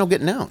there, there's no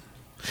getting out.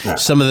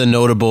 Some of the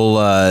notable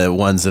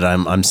ones that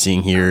I'm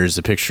seeing here is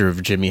a picture of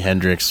Jimi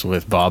Hendrix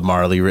with Bob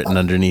Marley written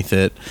underneath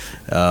it.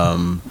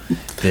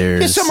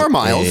 There's some are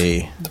mild.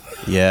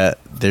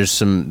 There's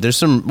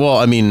some. Well,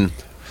 I mean,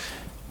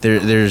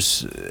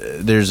 there's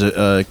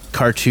a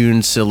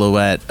cartoon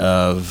silhouette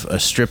of a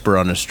stripper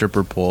on a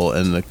stripper pole,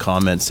 and the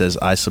comment says,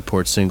 "I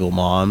support single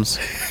moms."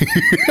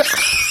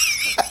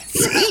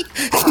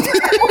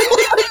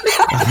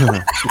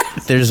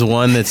 There's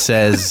one that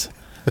says.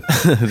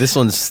 This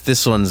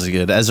one's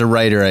good. As a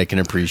writer, I can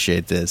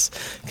appreciate this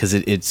because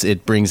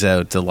it brings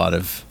out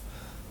it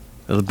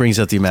brings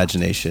out the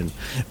imagination.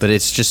 But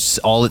it's just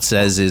all it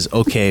says is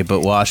okay, but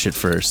wash it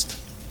first.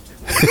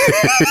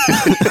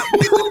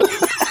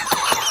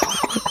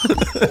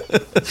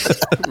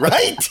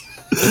 Right?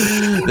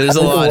 There's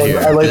a lot here.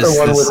 I like the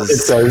one with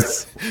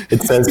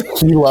it says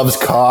he loves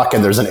cock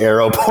and there's an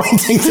arrow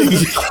pointing to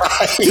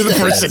the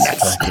person.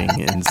 That's fucking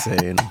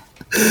insane.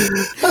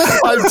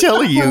 I'm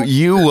telling you,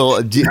 you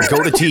will go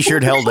to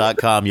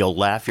tshirthell.com. You'll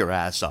laugh your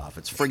ass off.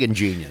 It's friggin'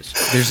 genius.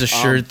 There's a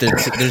shirt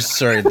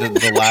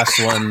the last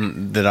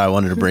one that I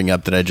wanted to bring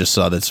up that I just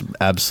saw that's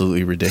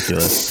absolutely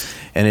ridiculous.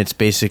 And it's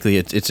basically,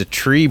 it's a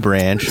tree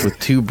branch with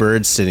 2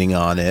 birds sitting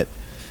on it.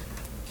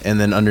 And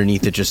then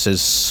underneath it just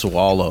says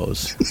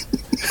swallows.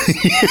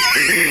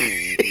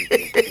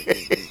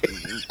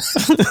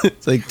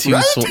 It's like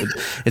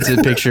it's a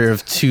picture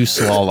of 2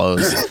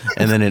 swallows,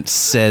 and then it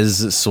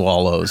says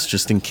swallows,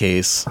 just in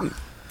case. In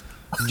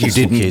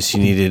case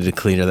you needed to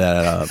clean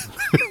that up.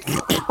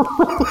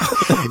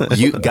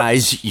 You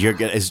guys,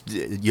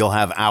 you'll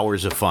have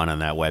hours of fun on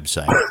that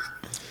website.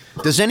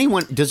 Does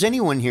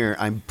anyone here?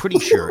 I'm pretty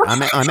sure.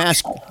 I'm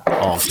asking.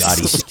 Oh God,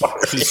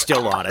 he's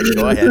still on it.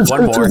 Go ahead.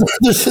 One more.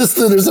 There's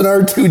an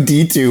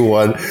R2-D2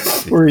 one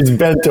where he's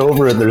bent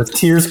over and there's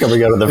tears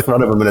coming out of the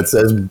front of him, and it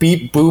says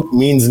 "beep boop"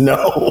 means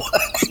no.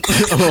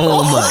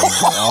 Oh my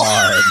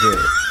God.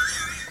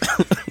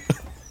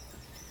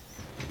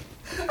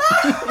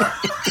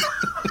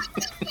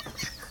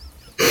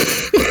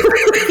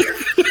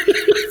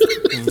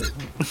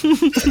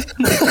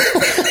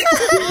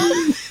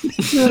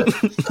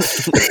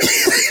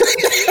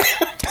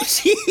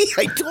 See,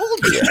 I told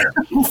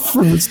you.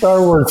 For the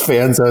Star Wars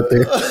fans out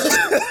there.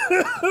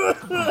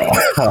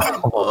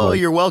 Oh,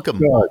 you're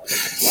welcome.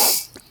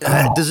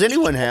 Does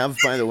anyone have,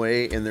 by the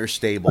way, in their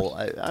stable?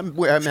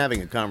 I'm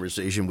having a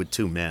conversation with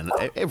 2 men.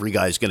 Every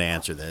guy's going to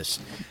answer this.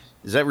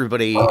 Is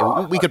everybody?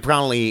 We could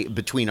probably,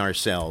 between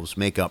ourselves,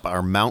 make up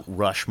our Mount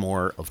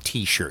Rushmore of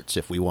T-shirts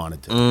if we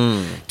wanted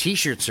to.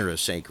 T-shirts are a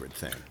sacred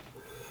thing.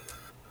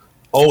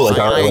 Oh,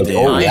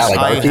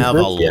 I have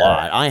a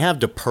lot. I have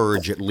to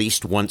purge at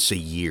least once a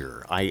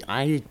year.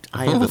 I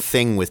have a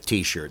thing with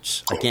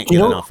T-shirts. I can't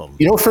get enough of them.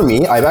 You know, for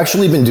me, I've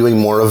actually been doing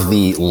more of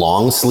the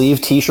long sleeve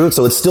T-shirt.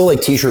 So it's still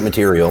like T-shirt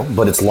material,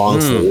 but it's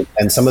long sleeve.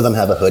 And some of them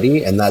have a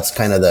hoodie, and that's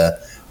kind of the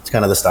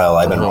style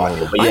I've been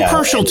rocking. But I'm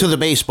partial to the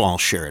baseball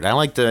shirt. I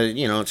like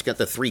it's got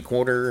the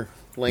 3/4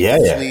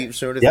 length sleeve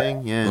sort of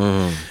thing.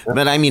 Yeah.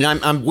 But I mean,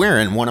 I'm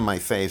wearing one of my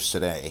faves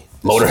today.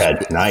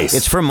 Motorhead. Nice.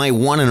 It's from my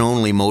one and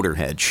only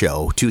Motorhead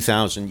show,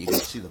 2000. You can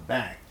see the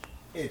back.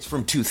 It's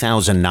from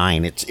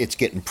 2009. It's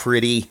getting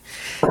pretty.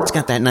 It's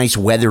got that nice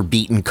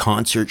weather-beaten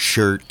concert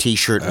shirt,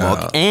 T-shirt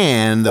look.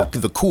 And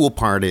the cool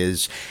part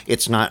is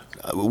it's not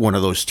one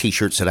of those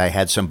T-shirts that I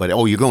had somebody,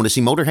 oh, you're going to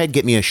see Motorhead?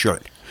 Get me a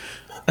shirt.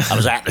 I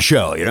was at the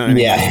show, you know what I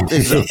mean? Yeah.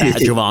 It's a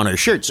badge of honor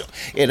shirt. So,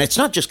 and it's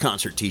not just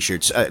concert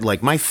T-shirts.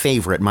 Like my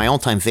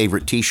all-time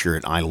favorite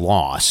T-shirt I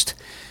lost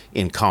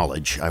in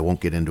college. I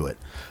won't get into it.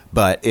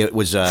 But it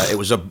was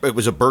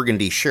a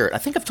burgundy shirt. I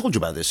think I've told you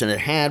about this, and it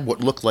had what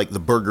looked like the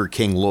Burger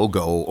King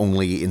logo,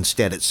 only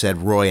instead it said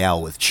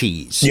Royale with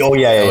cheese. Oh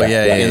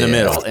yeah, in the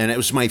middle. And it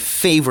was my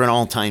favorite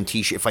all-time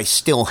T-shirt. If I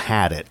still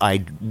had it,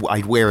 I'd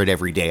wear it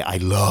every day. I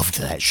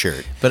loved that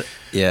shirt. But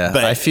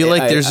I feel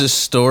like there's a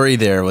story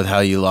there with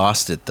how you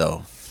lost it,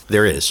 though.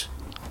 There is.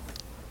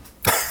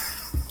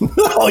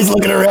 Always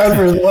looking around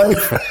for his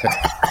wife.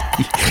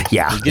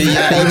 Yeah. You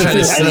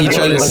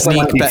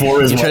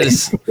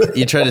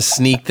try to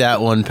sneak that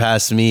one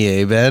past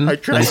me, eh, Ben? I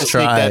tried to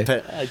sneak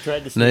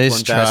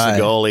one past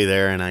the goalie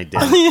there, and I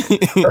did.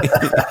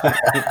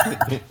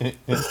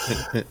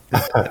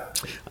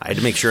 I had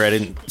to make sure I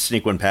didn't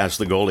sneak one past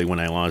the goalie when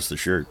I lost the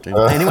shirt.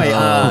 Anyway,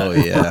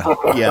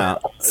 yeah.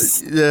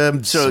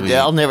 So Sweet.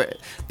 I'll never.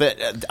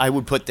 But I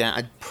would put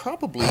that.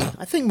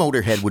 I think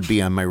Motorhead would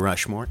be on my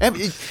Rushmore.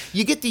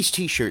 You get these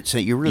T-shirts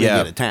that you really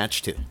get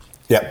attached to.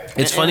 Yeah,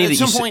 it's funny that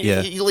at some point,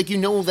 you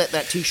know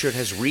that T-shirt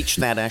has reached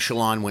that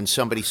echelon when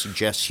somebody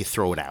suggests you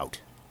throw it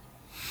out.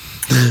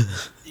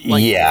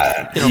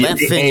 That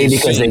thing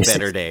has seen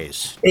better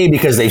days. A,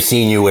 because they've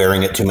seen you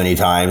wearing it too many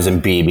times,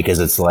 and B, because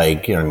it's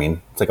like, you know what I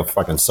mean? It's like a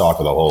fucking sock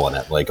with a hole in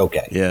it. Like,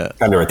 okay,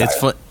 time to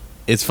retire.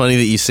 It's funny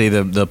that you say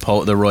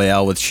the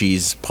Royale with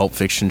cheese Pulp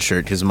Fiction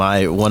shirt, because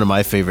one of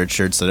my favorite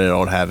shirts that I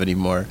don't have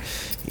anymore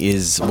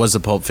was a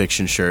Pulp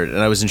Fiction shirt, and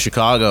I was in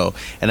Chicago,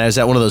 and I was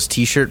at one of those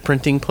T-shirt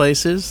printing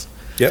places.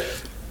 Yep.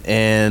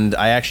 And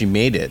I actually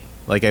made it.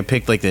 Like I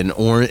picked like an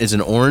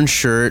orange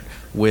shirt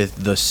with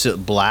the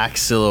black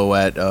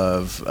silhouette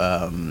of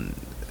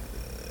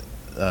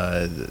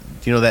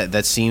you know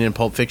that scene in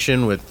Pulp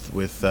Fiction with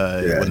when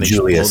they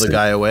blow the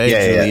guy away,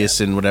 Julius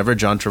and whatever,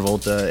 John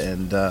Travolta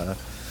and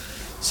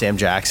Sam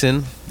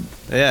Jackson.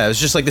 Yeah, it was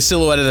just like the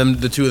silhouette of them,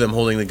 the two of them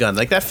holding the gun,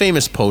 like that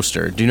famous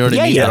poster. Do you know what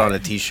I mean? On a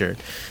T-shirt.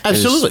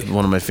 Absolutely,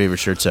 one of my favorite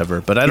shirts ever.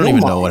 But I don't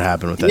even know what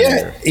happened with that.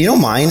 Yeah, either.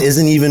 Mine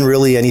isn't even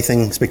really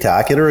anything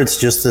spectacular. It's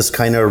just this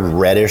kind of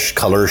reddish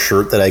color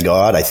shirt that I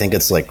got. I think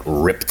it's like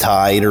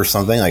Riptide or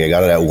something. Like I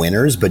got it at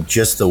Winners, but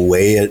just the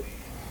way it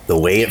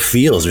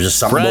feels. There's just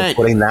something about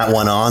putting that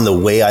one on. The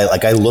way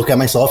I look at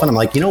myself and I'm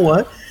like, you know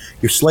what?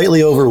 You're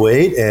slightly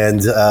overweight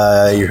and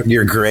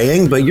you're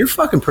graying, but you're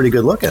fucking pretty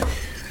good looking.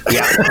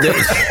 Yeah.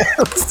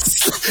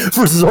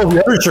 Versus all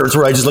the other shirts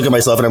where I just look at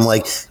myself and I'm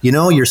like, you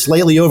know, you're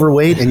slightly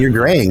overweight and you're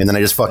graying, and then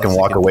I just fucking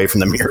walk away from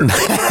the mirror.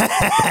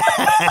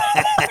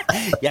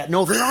 Yeah,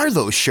 no, there are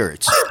those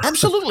shirts.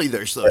 Absolutely,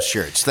 there's those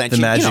shirts. The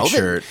magic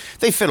shirt.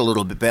 They fit a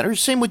little bit better.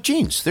 Same with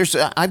jeans.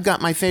 I've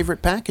got my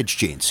favorite package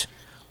jeans.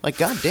 Like,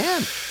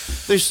 goddamn,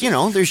 there's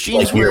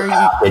jeans where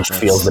package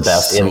feels the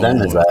best. And then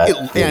is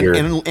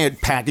that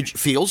and package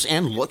feels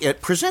and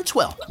it presents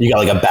well. You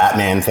got like a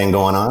Batman thing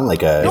going on,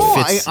 like a. No,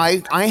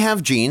 I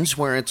have jeans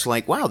where it's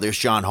like, wow, there's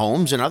John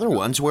Holmes, and other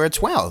ones where it's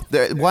wow,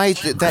 why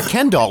that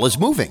Ken doll is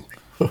moving.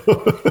 Just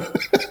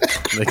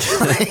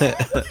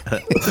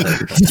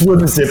where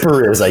the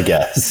zipper is, I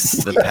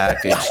guess. The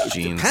package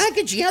jeans.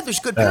 There's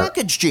good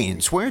package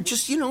jeans where it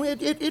just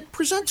it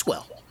presents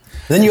well.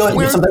 Then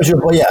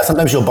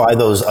sometimes you'll buy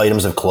those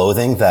items of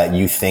clothing that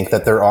you think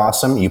that they're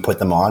awesome. You put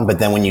them on, but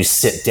then when you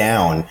sit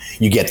down,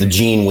 you get the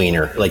jean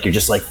wiener. Like you're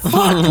just like,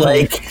 fuck,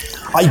 like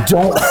I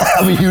don't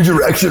have a huge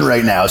erection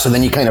right now. So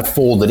then you kind of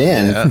fold it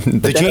in. Yeah.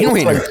 The jean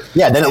wiener.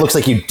 Then it looks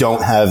like you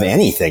don't have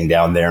anything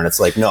down there, and it's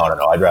like, no,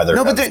 I'd rather.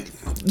 No, but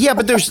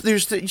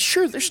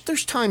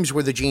there's times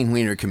where the jean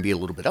wiener can be a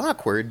little bit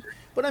awkward.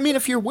 But I mean,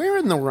 if you're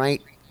wearing the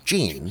right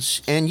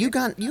jeans and you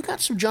got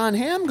some John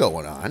Hamm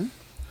going on.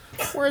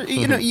 Where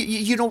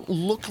you don't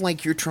look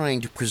like you're trying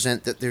to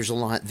present that there's a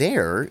lot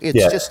there. It's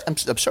just I'm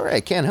sorry,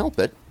 I can't help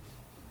it.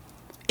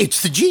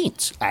 It's the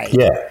jeans.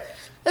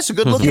 That's a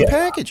good looking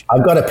package.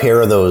 I've got a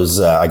pair of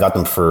those. I got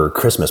them for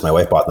Christmas. My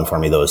wife bought them for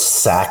me. Those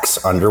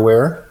Saks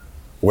underwear,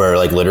 where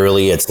like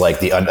literally it's like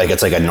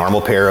it's like a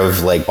normal pair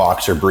of like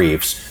boxer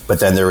briefs, but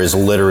then there is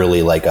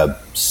literally like a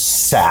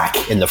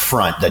sack in the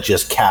front that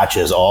just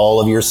catches all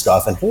of your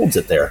stuff and holds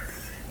it there,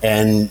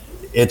 and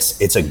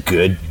it's a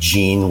good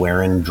jean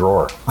wearing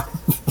drawer.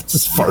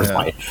 As far as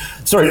my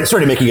sorry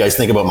to make you guys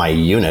think about my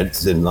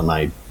unit and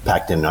my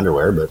packed in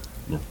underwear, but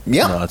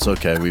no, it's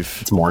okay.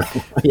 It's morning.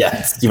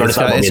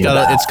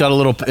 It's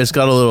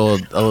got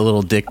a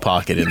little dick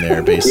pocket in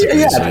there,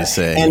 basically. Is what he's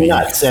saying. And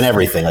nuts and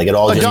everything. Like it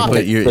all just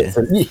cockpit.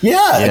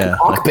 A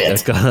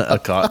cockpit. A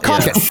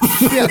cockpit.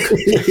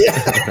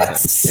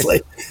 It's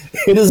like,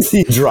 it is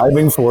the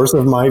driving force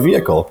of my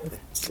vehicle.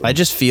 I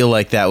just feel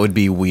like that would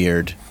be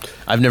weird.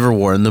 I've never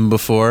worn them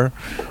before,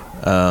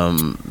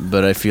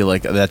 but I feel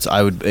like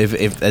I would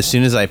if as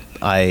soon as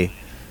I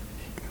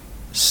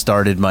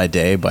started my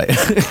day by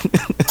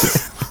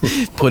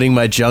putting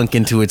my junk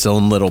into its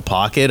own little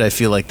pocket, I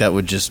feel like that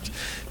would just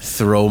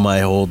throw my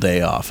whole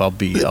day off. I'll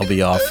be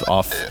off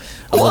all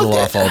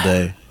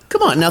day.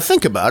 Come on, now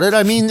think about it.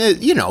 I mean,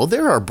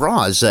 there are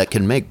bras that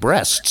can make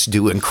breasts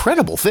do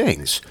incredible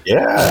things.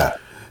 Yeah.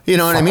 You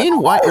know what I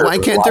mean? Why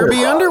can't there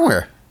be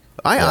underwear?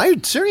 I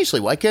seriously,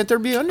 why can't there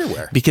be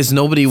underwear? Because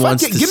nobody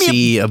wants to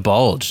see a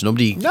bulge.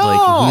 Nobody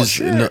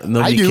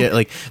nobody cares.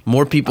 Like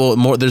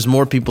there's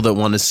more people that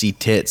want to see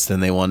tits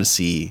than they want to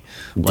see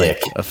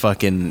like a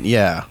fucking You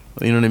know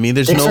what I mean?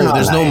 There's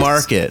no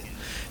market.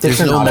 There's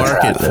no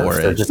market for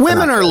it.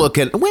 Women are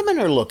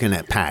looking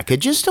at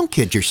packages. Don't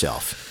kid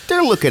yourself.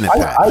 They're looking at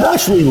packages. I'd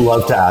actually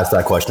love to ask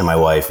that question to my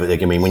wife.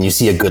 Like, I mean, when you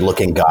see a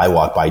good-looking guy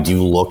walk by, do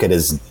you look at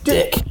his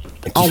dick?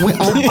 Ask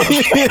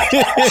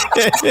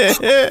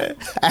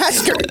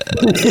her.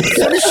 As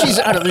soon as she's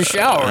out of the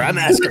shower, I'm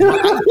asking her.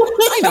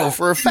 I know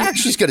for a fact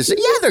she's going to say,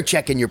 yeah, they're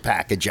checking your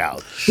package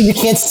out. You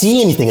can't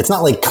see anything. It's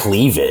not like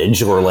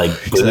cleavage or like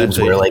boobs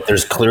where like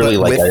there's clearly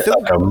like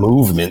a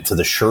movement to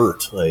the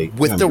shirt. Like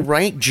with the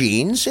right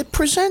jeans, it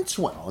presents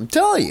well. I'm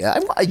telling you.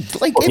 If I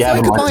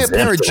could buy a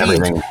pair of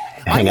jeans,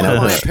 I want to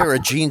buy a pair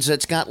of jeans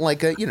that's got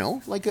like a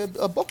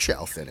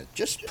bookshelf in it.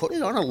 Just put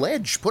it on a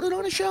ledge, put it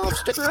on a shelf,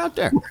 stick her out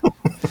there.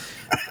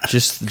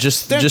 Just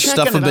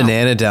stuff a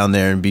banana down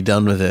there and be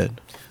done with it.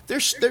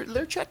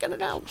 They're checking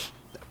it out.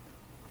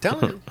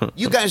 Telling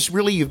you guys,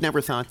 really, you've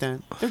never thought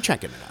that? They're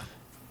checking it out.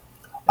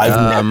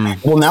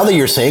 Well, now that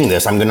you're saying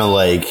this, I'm gonna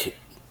like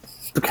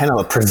kind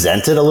of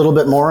present it a little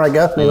bit more, I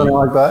guess. Maybe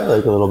like that,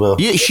 like a little bit.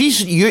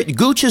 Yeah,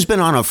 Gooch has been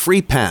on a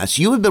free pass.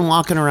 You have been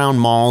walking around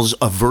malls,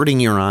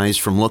 averting your eyes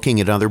from looking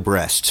at other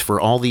breasts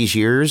for all these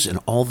years, and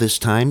all this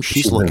time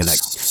she's looking at.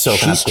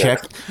 She's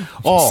checked.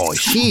 Oh,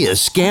 she is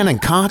scanning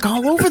cock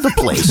all over the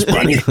place,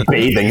 buddy.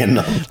 Bathing in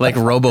them, like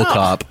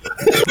RoboCop.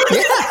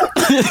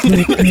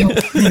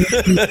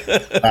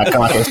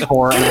 Come on,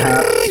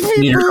 4.5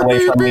 meters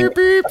away from me.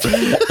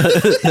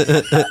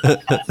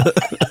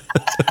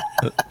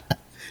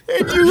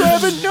 And you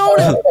haven't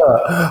noticed.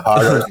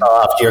 Hard or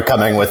soft, you're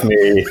coming with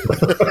me.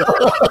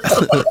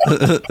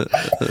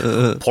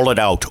 Pull it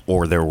out,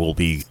 or there will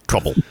be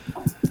trouble.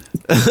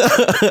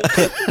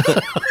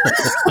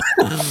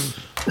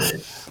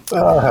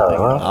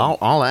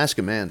 I'll ask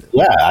Amanda.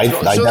 Yeah, I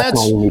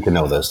definitely need to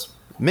know this.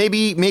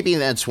 Maybe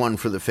that's one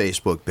for the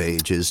Facebook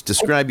page. Is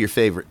describe your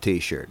favorite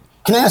T-shirt.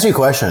 Can I ask you a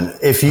question?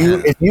 If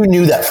you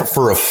knew that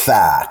for a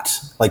fact,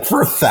 I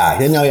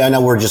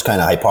know we're just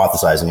kind of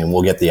hypothesizing, and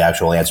we'll get the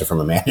actual answer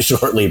from Amanda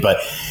shortly, but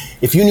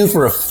if you knew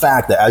for a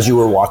fact that as you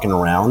were walking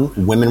around,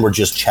 women were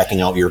just checking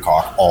out your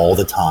cock all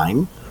the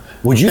time,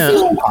 would you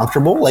feel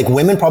uncomfortable? Like,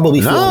 women probably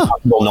feel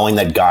uncomfortable knowing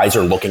that guys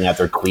are looking at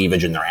their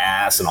cleavage and their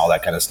ass and all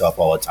that kind of stuff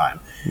all the time.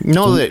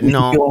 No. Would you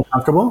feel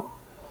uncomfortable?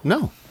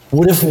 No.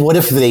 What if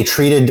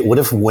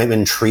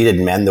women treated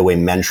men the way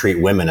men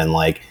treat women, and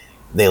like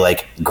they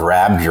like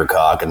grabbed your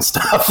cock and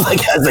stuff,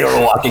 like as they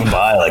were walking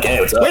by, like, hey,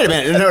 what's up? Wait a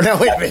minute. No,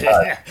 wait a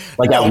minute.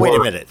 Wait a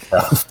minute.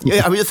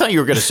 I thought you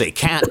were going to say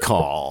cat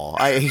call.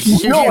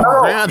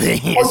 Grabbing.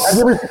 Have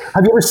you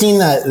ever seen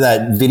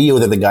that video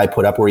that the guy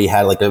put up where he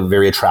had like a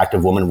very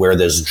attractive woman wear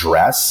this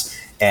dress?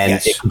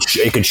 And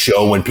it could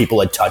show when people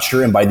had touched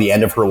her, and by the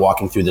end of her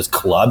walking through this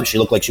club, she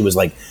looked like she was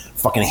like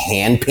fucking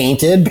hand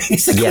painted,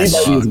 basically,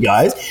 by these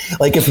guys.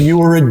 Like, if you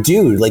were a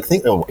dude,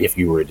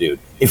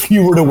 if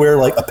you were to wear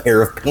like a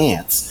pair of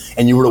pants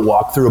and you were to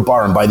walk through a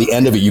bar, and by the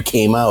end of it you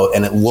came out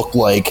and it looked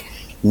like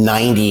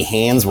 90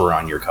 hands were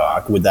on your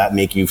cock, would that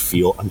make you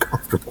feel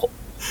uncomfortable?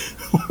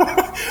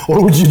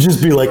 Or would you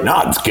just be like,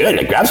 nah, it's good,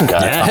 I grab some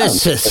cock.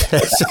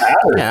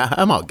 Yeah,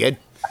 I'm all good.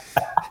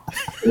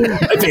 My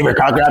favorite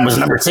cock grab was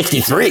number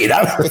 63.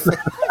 I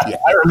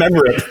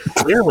remember it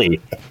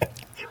clearly.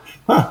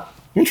 Huh.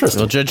 Interesting.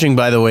 Well, judging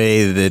by the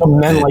way that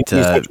men like to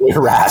be sexually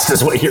harassed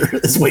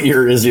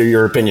is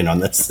your opinion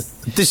on this.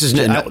 This is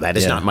that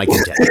is not my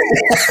contention.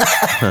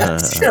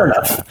 Fair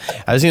enough.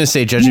 I was going to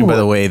say, judging by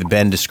the way that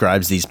Ben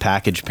describes these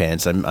package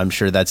pants, I'm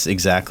sure that's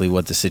exactly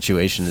what the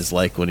situation is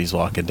like when he's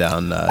walking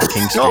down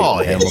King Street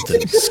in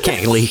Hamilton.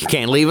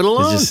 Can't leave it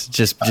alone. It's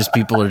just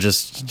people are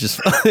just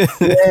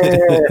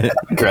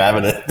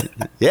grabbing it.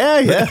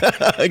 Yeah.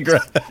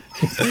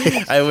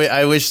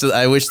 I wish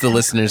the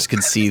listeners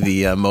could see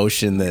the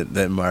motion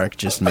that Mark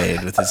just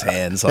made with his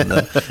hands on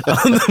the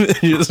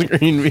video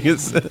screen,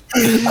 because it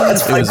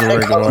was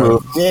working.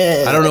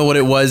 Yeah. I don't know what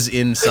it was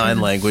in sign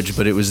language,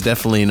 but it was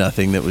definitely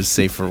nothing that was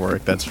safe for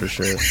work. That's for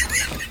sure.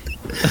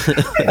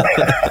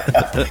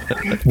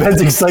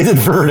 Ben's excited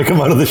for her to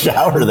come out of the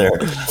shower there.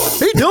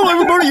 Hey, tell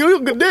everybody you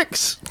look good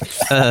dicks.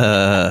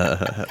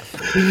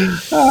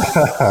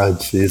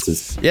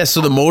 Jesus. Yeah,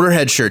 so the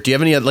Motorhead shirt. Do you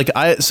have any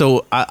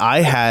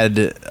I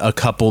had a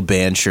couple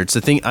band shirts.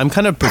 The thing, I'm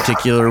kind of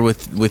particular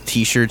with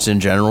t-shirts in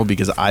general,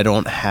 because I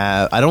don't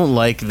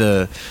like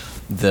the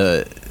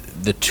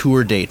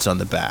tour dates on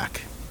the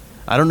back.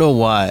 I don't know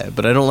why,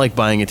 but I don't like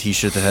buying a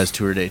t-shirt that has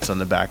tour dates on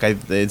the back.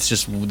 It's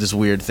just this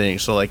weird thing.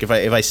 So like if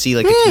I see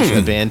like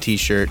a band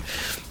t-shirt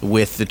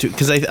with the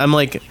because I'm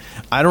like,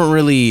 I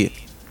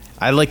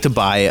like to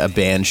buy a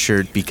band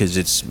shirt because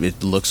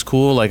it looks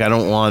cool. Like I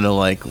don't want to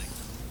like,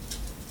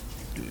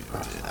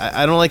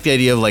 I don't like the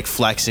idea of like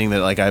flexing that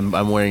like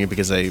I'm wearing it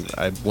because I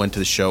went to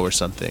the show or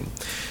something.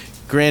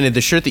 Granted,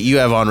 the shirt that you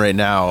have on right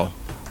now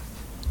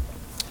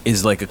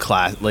is like a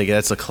class. Like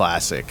that's a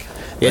classic.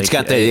 It's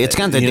like, got the you dates.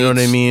 know what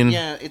I mean?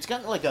 Yeah, it's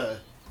got like a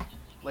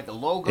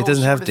logo. It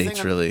doesn't have sort of dates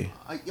thing. really.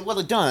 Well,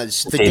 it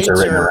does. The dates dates are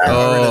written are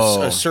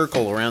around. in a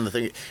circle around the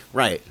thing.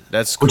 Right.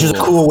 That's cool. Which is a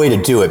cool way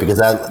to do it because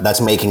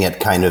that's making it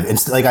kind of.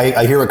 It's like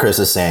I hear what Chris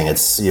is saying.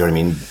 It's, you know what I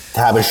mean. To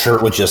have a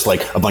shirt with just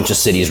like a bunch of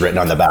cities written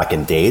on the back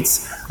and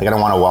dates. Like I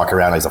don't want to walk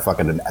around as a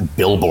fucking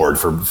billboard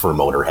for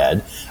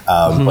Motorhead.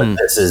 But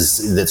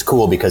it's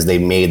cool because they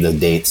made the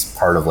dates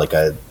part of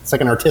it's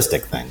like an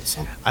artistic thing.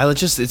 So.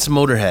 It's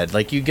Motorhead.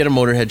 Like you get a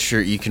Motorhead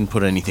shirt, you can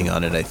put anything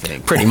on it. I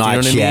think Pretty much. You know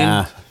what I mean?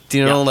 Yeah. Do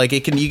you know, like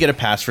you get a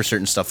pass for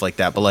certain stuff like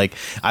that, but like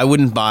I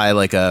wouldn't buy I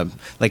like we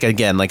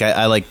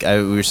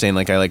were saying,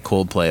 like I like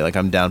Coldplay, like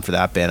I'm down for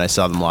that band. I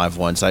saw them live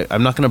once.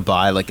 I'm not gonna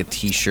buy like a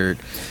t-shirt,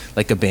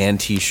 like a band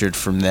t-shirt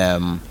from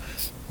them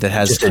that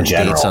has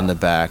dates on the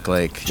back,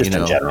 like just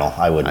in general.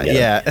 I wouldn't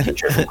get a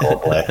t-shirt from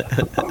Coldplay.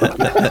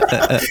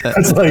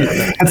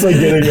 it's like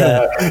getting you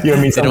know what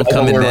I mean. Some don't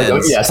come in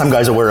bands. Some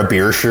guys will wear a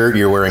beer shirt.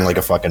 You're wearing like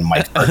a fucking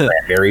Mike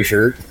Cranberry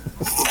shirt.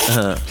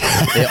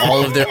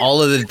 All of the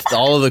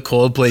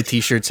Coldplay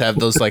t-shirts have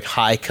those like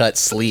high cut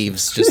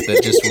sleeves, just end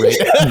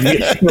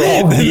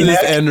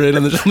right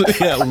on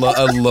the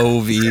a low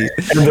V,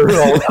 and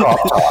they're all crop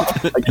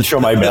top. I can show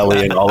my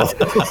belly and all of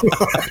them.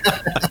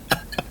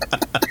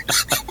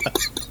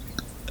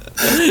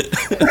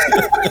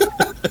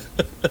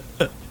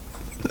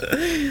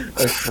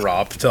 A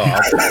crop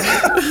top.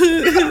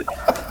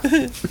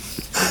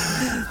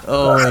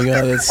 Oh my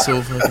god, that's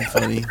so fucking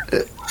funny.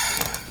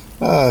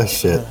 Oh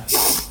shit.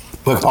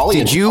 But Paulie,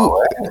 Did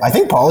you? I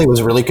think Paulie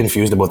was really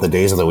confused about the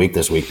days of the week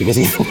this week because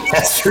even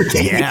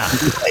yesterday,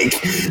 like,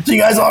 so you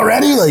guys all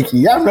ready? Like,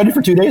 yeah, I'm ready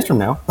for 2 days from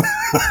now.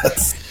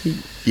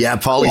 Yeah,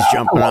 Paulie's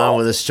jumping on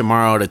with us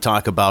tomorrow to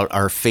talk about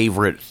our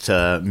favorite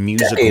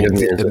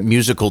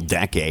musical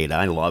decade.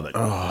 I love it.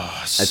 Oh,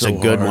 that's a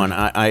good one.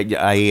 I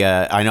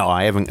know.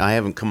 I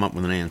haven't come up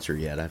with an answer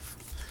yet.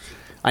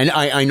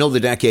 I know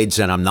the decades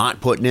that I'm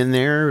not putting in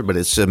there, but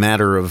it's a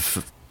matter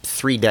of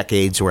 3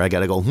 decades where I got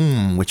to go.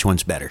 Which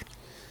one's better?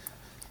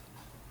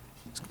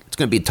 It's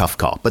going to be a tough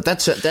call, but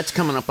that's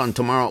coming up on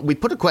tomorrow. We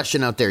put a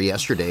question out there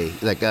yesterday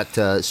that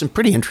got some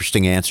pretty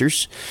interesting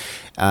answers,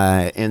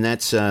 and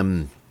that's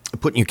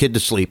putting your kid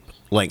to sleep.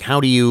 Like, how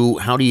do you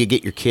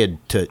get your kid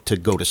to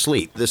go to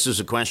sleep? This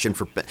is a question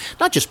for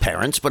not just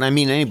parents, but I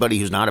mean anybody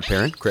who's not a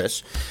parent.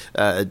 Chris,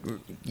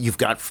 you've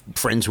got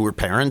friends who are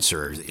parents,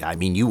 or I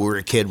mean, you were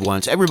a kid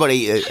once. Every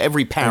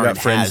parent I've got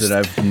friends that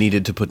I've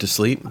needed to put to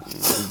sleep.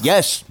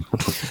 Yes,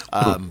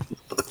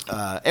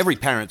 every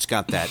parent's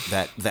got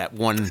that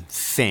one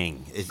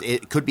thing.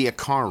 It could be a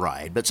car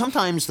ride, but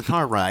sometimes the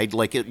car ride,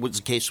 like it was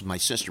the case with my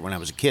sister when I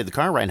was a kid, the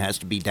car ride has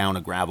to be down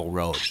a gravel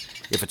road.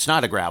 If it's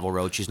not a gravel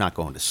road, she's not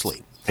going to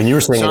sleep. And you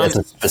were saying it's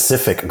a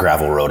specific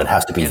gravel road. It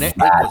has to be that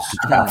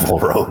gravel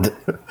road.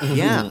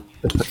 Yeah.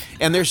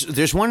 And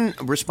there's one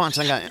response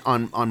I got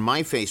on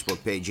my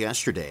Facebook page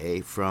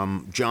yesterday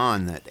from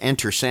John that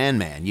Enter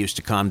Sandman used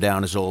to calm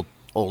down his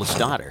oldest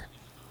daughter.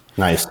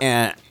 Nice.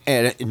 And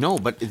no,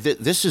 but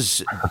this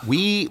is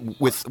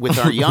with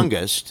our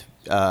youngest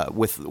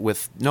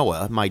with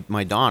Noah,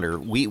 my daughter.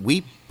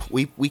 We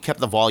kept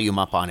the volume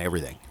up on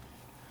everything.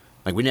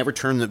 Like we never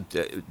turned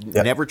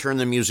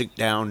the music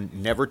down,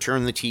 never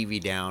turned the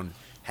TV down.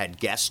 Had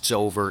guests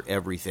over,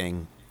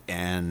 everything,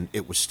 and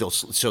it was still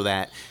so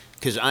that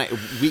because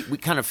we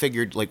kind of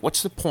figured like,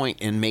 what's the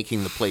point in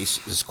making the place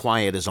as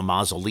quiet as a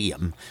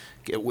mausoleum,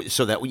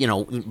 so that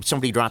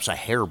somebody drops a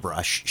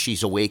hairbrush,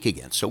 she's awake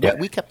again. So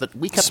we kept the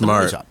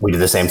noise up. We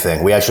did the same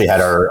thing. We actually had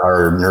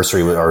our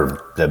nursery,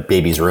 or the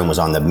baby's room was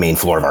on the main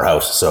floor of our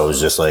house, so it was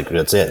just like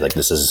that's it. Like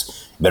this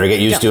is. Better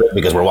get used to it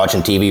because we're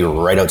watching TV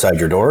right outside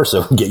your door,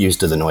 so get used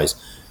to the noise.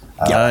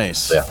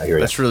 Nice. I hear you.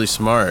 That's really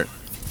smart.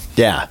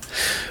 Yeah,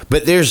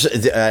 but there's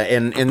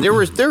and there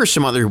were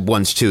some other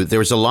ones too. There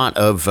was a lot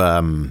of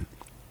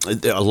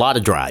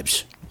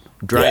drives.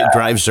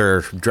 Drives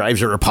are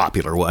a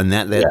popular one.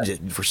 That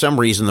for some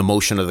reason the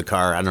motion of the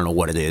car, I don't know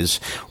what it is,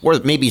 or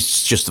maybe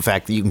it's just the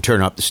fact that you can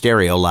turn up the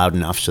stereo loud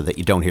enough so that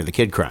you don't hear the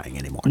kid crying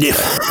anymore. Yeah,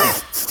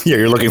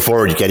 you're looking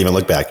forward. You can't even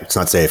look back. It's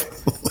not safe.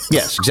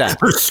 Yes,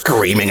 exactly. We're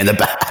screaming in the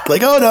back,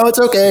 like, "Oh no, it's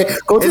okay.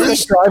 Go through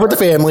this drive with the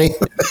family."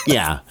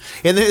 Yeah,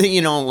 and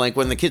then like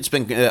when the kid's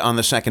been on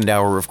the second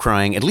hour of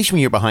crying, at least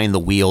when you're behind the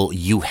wheel,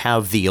 you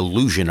have the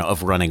illusion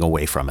of running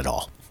away from it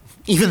all,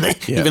 even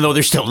though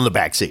they're still in the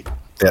back seat.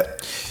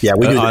 Yeah,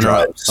 we do the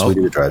drives. We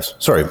do the drives.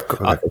 Sorry.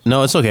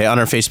 No, it's okay. On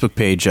our Facebook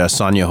page,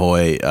 Sonia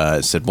Hoy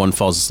said one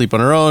falls asleep on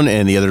her own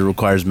and the other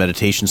requires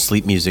meditation,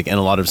 sleep music, and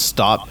a lot of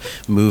stop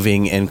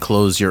moving and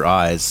close your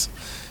eyes.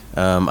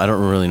 I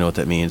don't really know what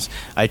that means.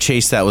 I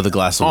chased that with a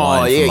glass of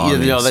wine. Oh,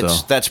 yeah,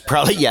 that's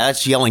probably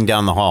that's yelling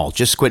down the hall.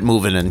 Just quit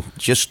moving and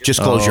just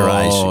close your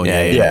eyes.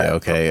 Yeah.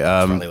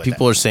 Okay.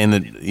 People are saying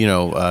that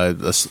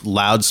a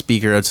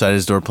loudspeaker outside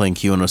his door playing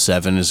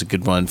Q107 is a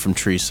good one from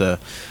Teresa.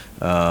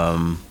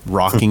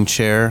 Rocking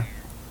chair.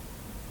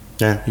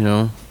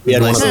 Yeah. We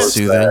had one of those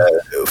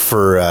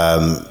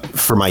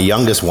for my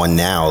youngest one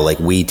now, like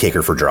we take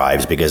her for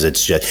drives because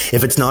it's just,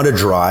 if it's not a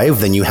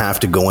drive, then you have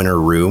to go in her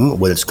room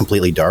when it's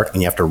completely dark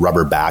and you have to rub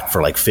her back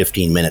for like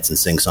 15 minutes and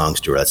sing songs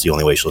to her. That's the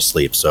only way she'll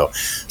sleep. So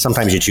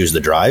sometimes you choose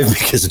the drive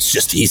because it's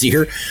just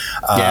easier.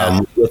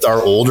 With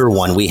our older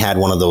one, we had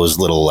one of those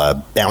little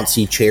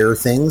bouncy chair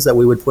things that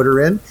we would put her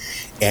in.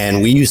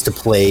 And we used to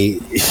play,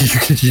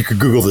 you could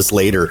Google this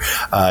later,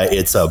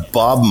 it's a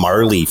Bob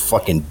Marley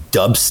fucking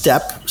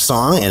dubstep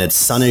song, and it's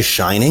Sun is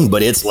Shining,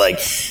 but it's like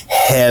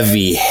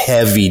heavy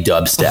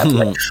dubstep.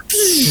 Like,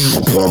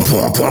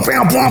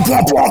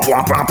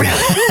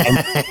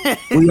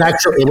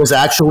 it was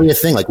actually a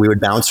thing. Like, we would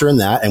bounce her in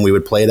that, and we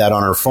would play that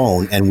on her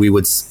phone, and we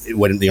would,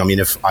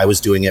 if I was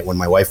doing it when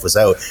my wife was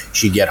out,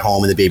 she'd get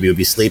home and the baby would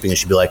be sleeping, and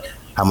she'd be like,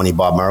 how many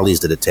Bob Marleys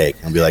did it take?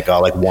 And be like,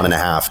 like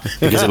 1.5,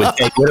 because it would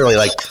take literally,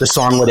 like, the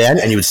song would end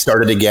and you would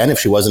start it again if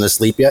she wasn't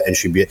asleep yet, and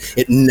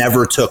it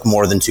never took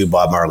more than 2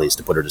 Bob Marleys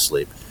to put her to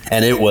sleep.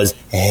 And it was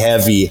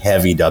heavy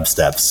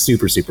dubstep.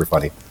 Super, super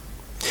funny.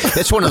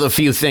 It's one of the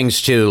few things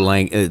too,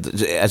 like,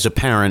 as a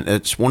parent,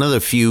 it's one of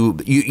the few,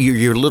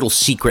 your little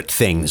secret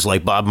things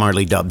like Bob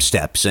Marley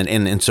dubsteps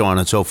and so on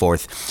and so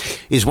forth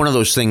is one of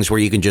those things where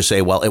you can just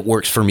say, well, it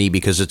works for me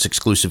because it's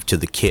exclusive to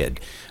the kid.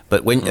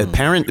 But when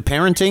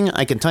parenting,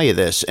 I can tell you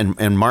this,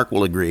 and Mark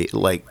will agree,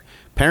 like,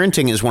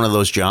 parenting is one of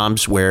those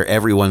jobs where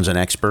everyone's an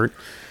expert.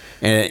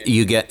 And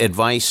you get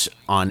advice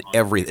on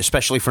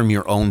especially from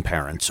your own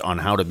parents, on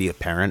how to be a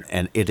parent,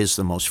 and it is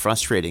the most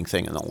frustrating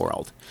thing in the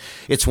world.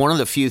 It's one of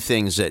the few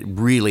things that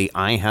really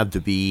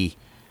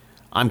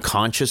I'm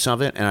conscious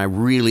of it, and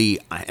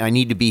I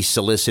need to be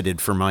solicited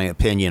for my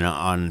opinion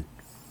on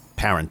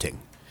parenting.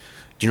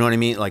 Do you know what I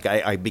mean? Like,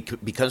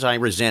 because I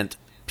resent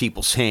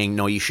people saying,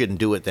 no, you shouldn't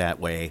do it that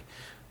way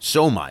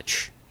so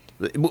much.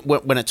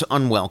 When it's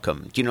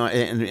unwelcome, you know,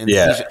 and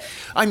yeah.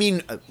 I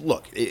mean,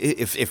 look,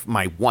 if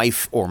my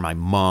wife or my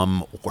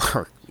mom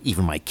or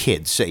even my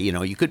kids say, you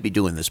know, you could be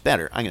doing this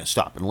better, I'm going to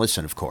stop and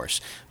listen, of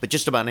course. But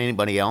just about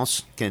anybody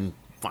else can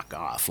fuck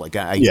off. Like,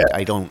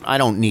 I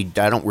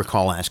don't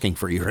recall asking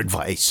for your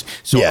advice.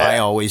 So yeah. I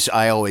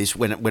always,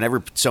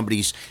 whenever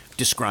somebody's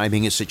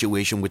describing a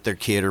situation with their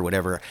kid or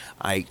whatever,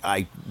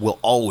 I will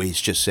always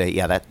just say,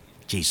 yeah, that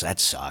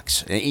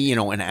sucks, you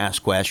know, and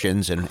ask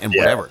questions and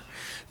whatever.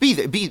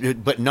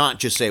 But not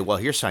just say, well,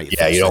 here's how you fix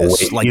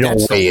this. Like,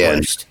 that's the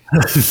worst.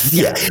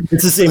 Yeah,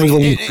 it's the same as when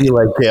you see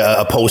like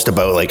a post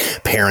about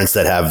like parents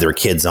that have their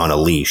kids on a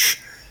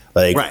leash.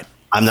 Like, right.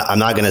 I'm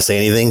not going to say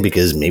anything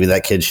because maybe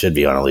that kid should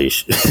be on a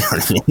leash.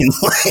 Like,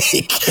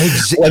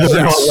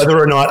 whether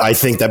or not I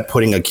think that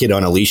putting a kid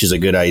on a leash is a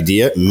good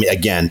idea.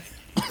 Again,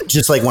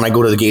 just like when I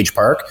go to the Gage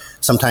Park,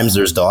 sometimes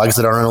there's dogs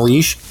that are on a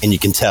leash, and you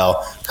can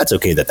tell that's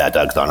okay that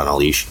dog's not on a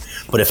leash.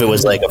 But if it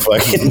was like a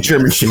fucking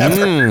German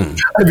Shepherd,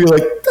 I'd be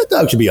like, that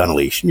dog should be on a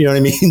leash. You know what I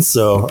mean?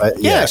 So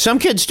yeah, some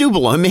kids do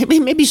belong.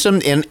 Maybe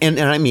some, and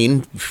I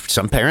mean,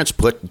 some parents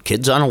put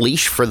kids on a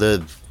leash for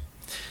the,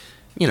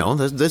 you know,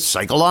 the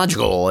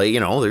psychological. You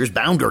know, there's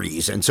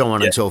boundaries and so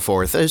on and so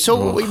forth.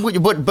 So,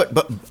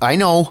 but I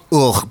know,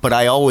 but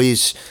I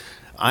always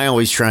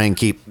try and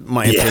keep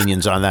my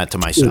opinions on that to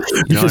myself. You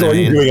know because all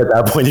you're doing at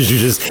that point is you're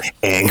just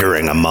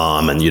angering a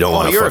mom, and you don't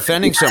want to. You're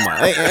offending someone,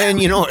 and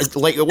you know,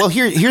 like, well,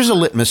 here's a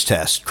litmus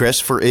test,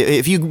 Chris. For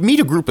if you meet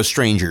a group of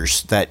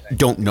strangers that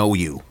don't know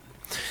you,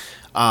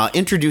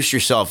 introduce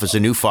yourself as a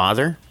new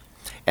father,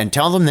 and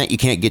tell them that you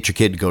can't get your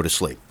kid to go to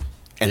sleep,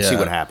 and see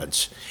what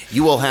happens.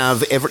 You will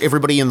have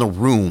everybody in the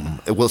room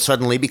will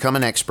suddenly become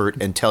an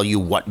expert and tell you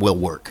what will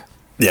work.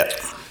 Yeah,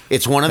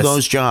 it's one of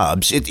those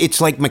jobs.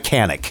 It's like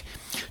mechanic.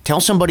 Tell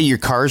somebody your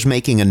car's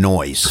making a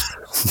noise.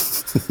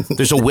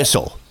 There's a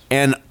whistle.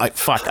 And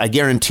I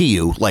guarantee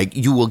you, like,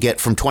 you will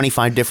get from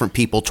 25 different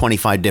people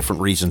 25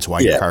 different reasons why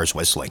your car's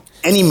whistling.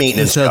 Any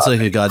maintenance sounds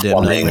like a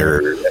goddamn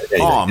nightmare.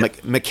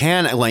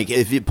 Mechanic. Like,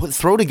 if you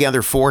throw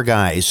together 4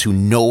 guys who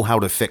know how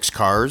to fix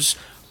cars,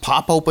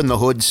 pop open the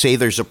hood, say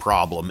there's a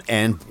problem,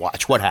 and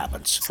watch what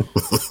happens.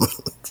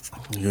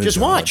 Just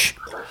watch.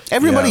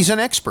 Everybody's an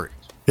expert.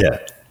 Yeah.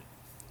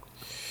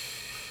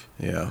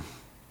 Yeah.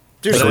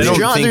 There's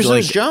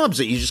those jobs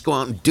that you just go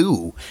out and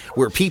do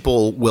where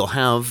people will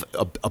have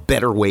a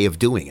better way of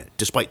doing it,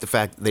 despite the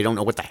fact they don't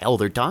know what the hell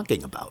they're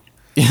talking about.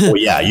 Well,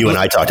 yeah, you and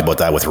I talked about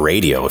that with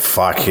radio.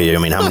 Fuck, I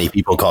mean, how many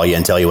people call you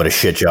and tell you what a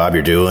shit job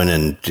you're doing?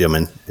 And I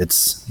mean,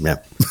 it's yeah.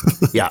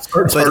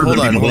 But hold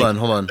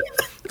on.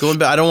 Going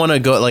back, I don't want to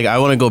go. Like, I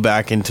want to go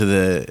back into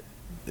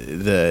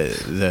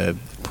the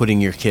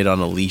putting your kid on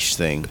a leash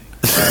thing.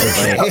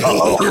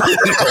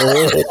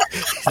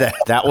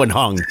 That one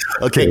hung.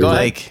 Okay, go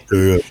ahead.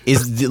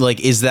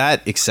 Is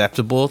that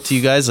acceptable to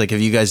you guys? Like,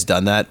 have you guys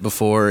done that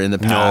before in the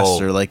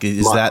past, or like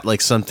is that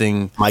like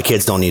something? My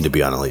kids don't need to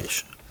be on a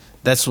leash.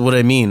 That's what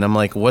I mean. I'm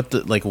like, what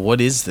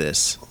is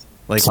this?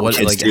 Like, some what?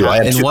 Like,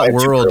 in what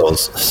world?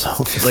 Girls,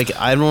 so. Like,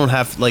 I don't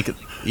have like,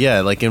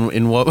 yeah, like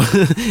in what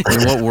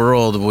in what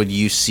world would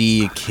you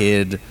see a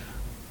kid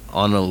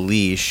on a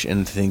leash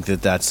and think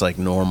that that's like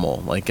normal?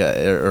 Like,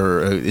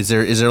 or is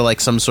there like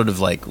some sort of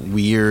like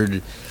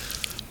weird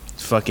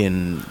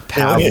fucking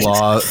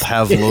Pavlovian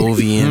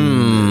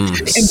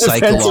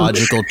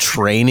psychological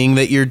training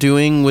that you're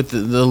doing with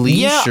the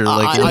leash, or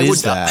like what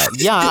is that?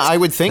 Yeah, I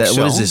would think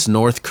so. What is this,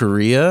 North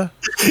Korea?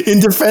 In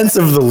defense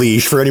of the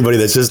leash, for anybody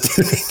that's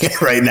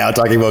just right now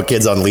talking about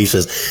kids on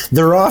leashes,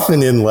 they're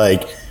often in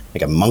like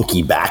a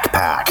monkey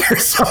backpack or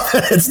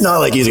something. It's not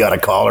like he's got a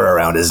collar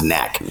around his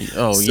neck.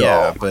 Oh, so,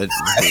 yeah, but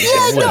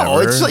no,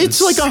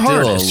 it's like a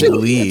harness.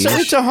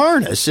 It's a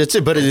harness.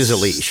 But it is a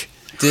leash.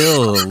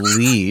 Still a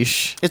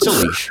leash. It's a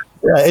leash.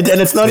 Yeah,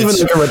 and it's not even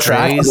like a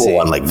retractable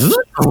one, like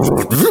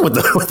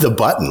with the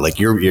button. Like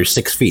you're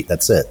 6 feet.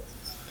 That's it.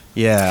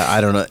 Yeah,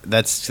 I don't know.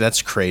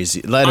 That's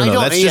crazy. I don't know.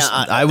 That's just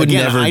I would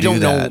never do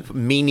that. I don't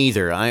know. Me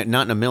neither.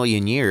 Not in a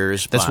million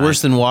years. That's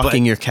worse than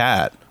walking your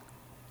cat.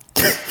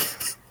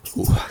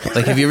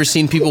 Like, have you ever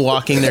seen people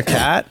walking their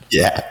cat?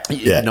 Yeah.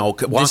 No,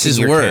 this is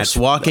worse.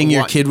 Walking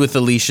your kid with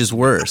a leash is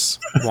worse.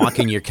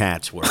 Walking your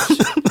cat's worse.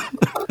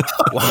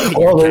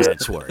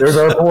 There's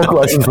our poll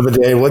question for the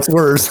day. What's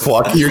worse,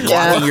 walking your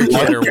cat? Walking your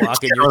kid or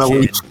walking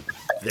your kid?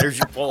 There's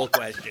your poll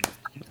question.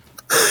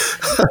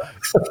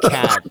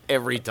 Cat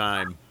every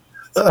time.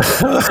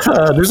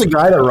 There's a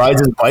guy that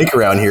rides his bike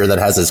around here that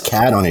has his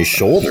cat on his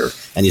shoulder,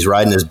 and he's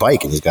riding his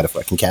bike, and he's got a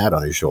fucking cat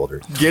on his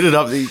shoulder. Get it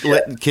up.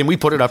 Can we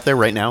put it up there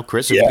right now,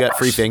 Chris? If you got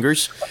free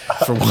fingers.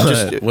 For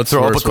what? What's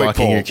worse,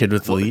 walking your kid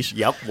with a leash?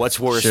 Yep.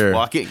 What's worse,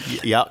 walking?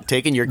 Yep.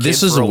 Taking your kid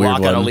for a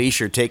walk on a leash,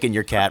 or taking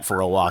your cat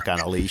for a walk on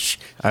a leash.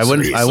 I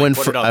went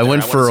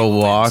for a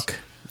walk.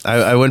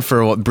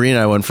 Bree and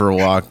I went for a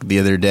walk the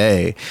other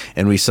day,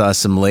 and we saw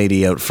some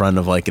lady out front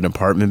of like an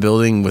apartment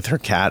building with her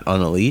cat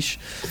on a leash,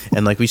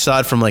 and like we saw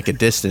it from like a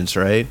distance,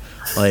 right?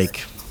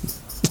 Like,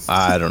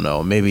 I don't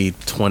know, maybe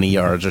 20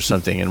 yards or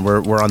something, and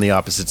we're on the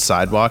opposite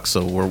sidewalk,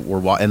 so we're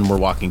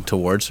walking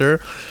towards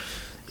her.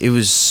 It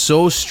was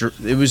so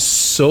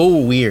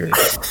weird.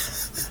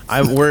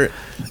 We're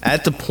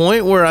at the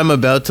point where I'm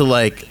about to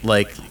like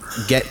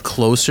get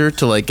closer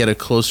to like get a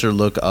closer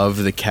look of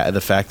the cat,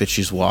 the fact that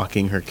she's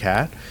walking her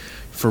cat.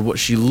 For what,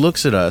 she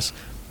looks at us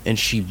and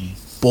she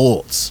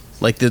bolts,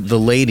 like the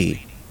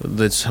lady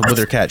that's with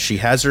her cat. She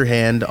has her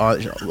hand on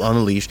a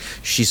leash.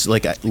 She's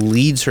like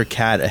leads her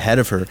cat ahead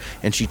of her,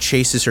 and she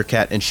chases her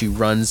cat, and she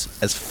runs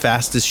as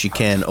fast as she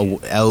can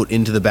out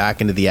into the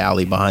back into the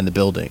alley behind the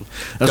building.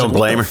 Don't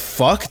blame her. What the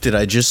fuck did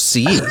I just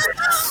see?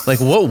 Like,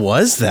 what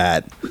was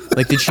that?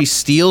 Like, did she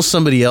steal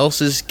somebody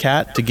else's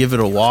cat to give it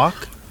a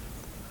walk?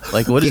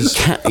 Like, what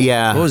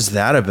was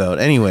that about?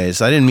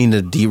 Anyways, I didn't mean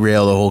to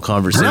derail the whole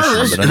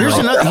conversation, but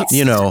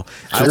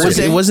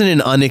it wasn't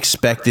an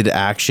unexpected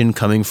action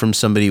coming from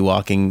somebody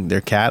walking their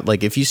cat.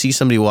 Like, if you see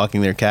somebody walking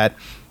their cat,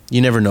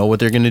 you never know what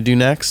they're going to do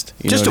next.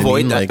 Just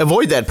avoid that. Like,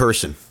 avoid that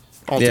person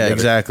altogether. Yeah,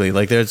 exactly.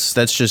 Like, that's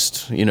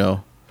just,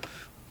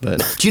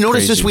 But do you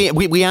notice this?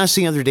 We asked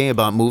the other day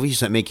about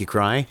movies that make you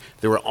cry.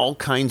 There were all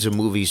kinds of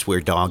movies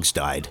where dogs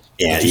died.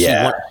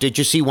 Did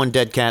you see one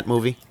dead cat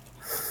movie?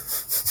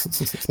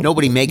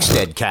 Nobody makes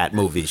dead cat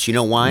movies. You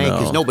know why?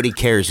 Because nobody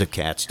cares if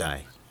cats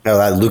die. No,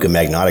 that Luca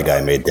Magnotta guy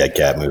made dead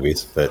cat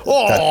movies. But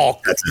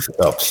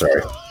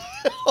sorry.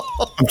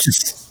 I'm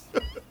just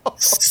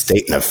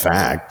stating a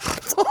fact.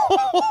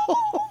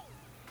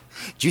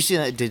 Did you see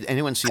that? Did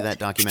anyone see that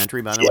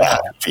documentary, by the way?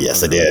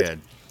 Yes, I did.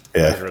 Good.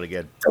 Yeah. It was really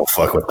good. Don't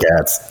fuck with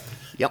cats.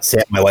 Yep.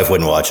 My wife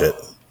wouldn't watch it.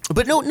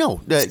 But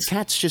no,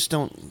 cats just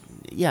don't.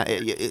 Yeah,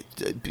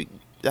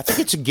 I think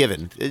it's a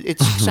given.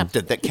 It's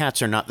accepted that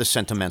cats are not the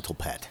sentimental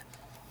pet.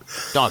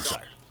 Dogs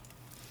are.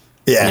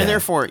 Yeah. And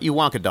therefore, you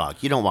walk a dog.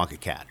 You don't walk a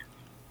cat.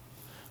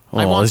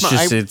 Well,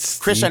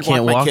 Chris, I'd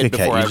walk my kid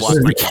before I walk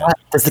my cat.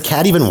 Does the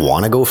cat even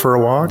want to go for a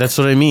walk? That's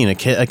what I mean. A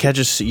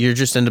cat you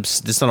just end up.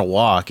 It's not a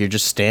walk. You're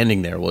just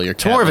standing there while your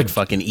cat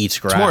fucking eats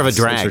grass. It's more of a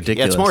drag. It's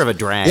ridiculous. It's more of a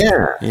drag.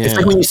 Yeah. It's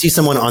like when you see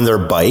someone on their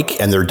bike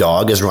and their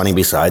dog is running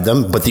beside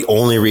them, but the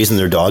only reason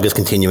their dog is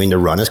continuing to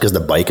run is because the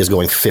bike is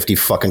going 50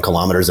 fucking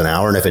kilometers an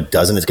hour, and if it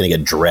doesn't, it's going to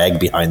get dragged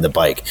behind the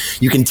bike.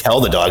 You can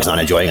tell the dog's not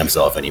enjoying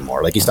himself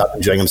anymore. Like he stopped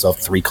enjoying himself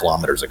 3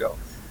 kilometers ago.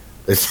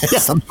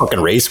 It's some fucking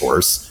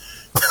racehorse.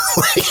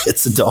 Like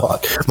it's a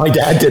dog. My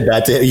dad did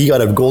that. He got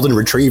a golden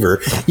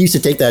retriever. He used to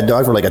take that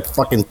dog for like a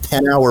fucking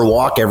 10-hour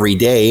walk every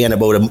day, and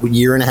about a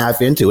year and a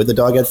half into it, the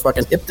dog had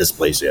fucking hip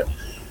dysplasia.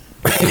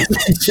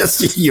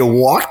 Just you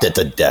walked it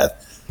to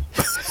death.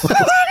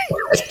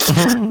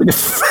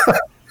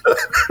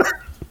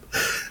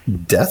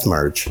 Death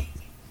march.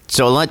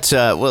 So let's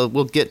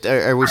we'll get.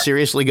 Are we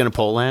seriously going to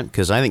poll that?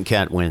 Because I think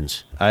cat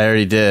wins. I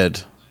already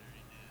did.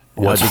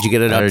 What did you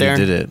get it up there? I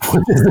already did it.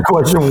 What is the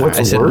question?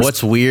 I said,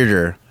 what's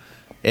weirder?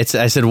 I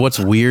said, what's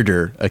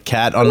weirder, a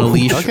cat on a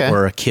leash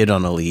or a kid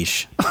on a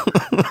leash?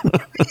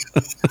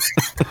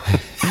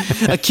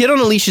 A kid on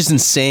a leash is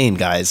insane,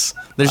 guys.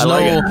 I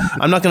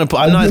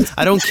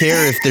don't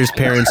care if there's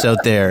parents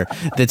out there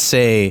that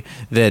say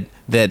that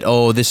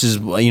this is,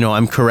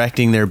 I'm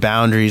correcting their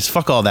boundaries.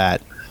 Fuck all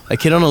that. A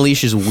kid on a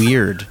leash is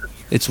weird.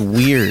 It's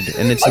weird,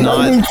 and it's I'm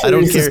not. I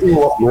don't care. To see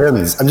what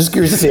wins. I'm just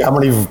curious to see how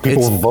many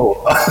people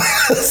vote.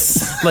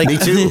 Like, me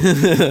too.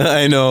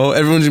 I know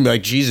everyone's gonna be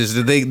like, Jesus,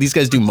 did these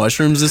guys do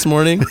mushrooms this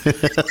morning?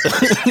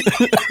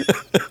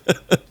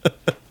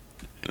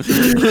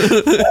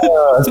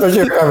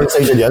 Especially a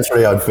conversation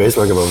yesterday on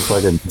Facebook about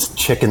fucking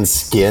chicken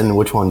skin.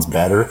 Which one's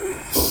better?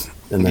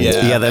 And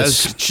then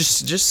that's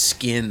just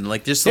skin.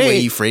 Like, just the way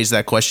you phrase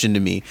that question to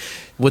me.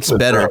 What's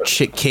better,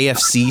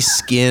 KFC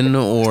skin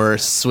or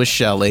Swiss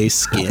Chalet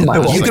skin? My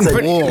wife said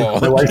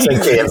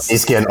KFC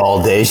skin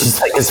all day. She's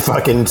like, it's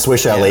fucking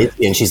Swiss Chalet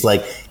skin. She's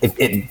like,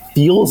 it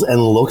feels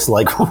and looks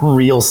like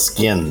real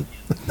skin.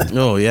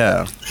 Oh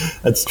yeah,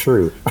 that's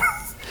true.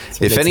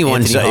 If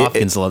anyone's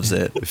Hopkins loves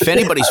it. If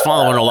anybody's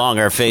following along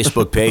our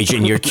Facebook page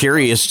and you're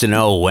curious to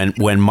know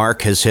when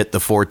Mark has hit the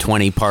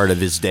 420 part of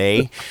his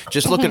day,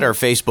 just look at our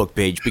Facebook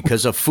page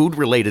because a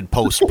food-related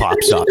post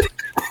pops up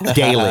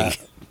daily.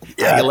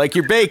 Yeah. You like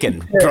your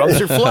bacon, drums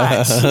or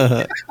flats?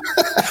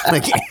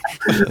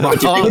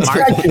 Mark,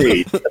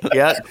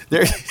 yeah.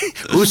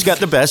 Who's got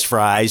the best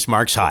fries?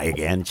 Mark's high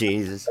again.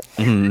 Jesus.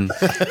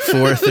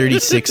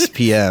 4:36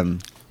 p.m.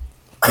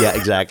 Yeah,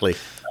 exactly.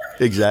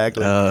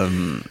 Exactly. All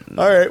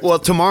right. Well,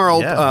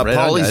 tomorrow, right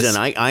Paulie's in.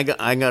 I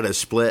got a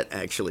split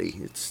actually.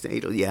 I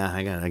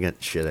got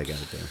shit I got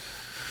to do.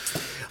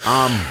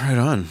 Right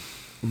on.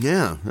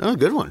 Yeah. Oh,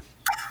 good one.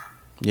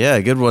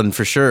 Yeah, good one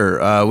for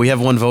sure. We have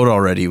one vote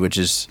already, which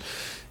is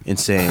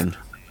insane.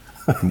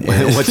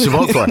 What's the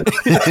vote for?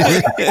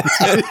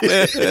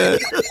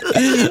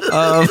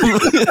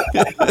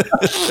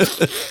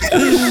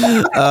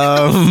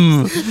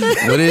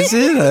 What is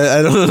it?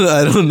 I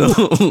don't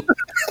know.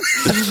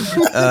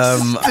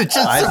 I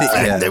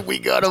think that we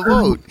got a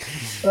vote.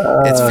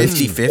 It's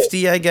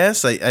 50-50, I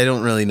guess. I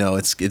don't really know.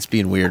 It's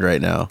being weird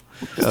right now.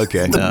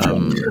 Okay.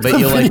 But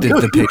you'll like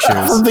the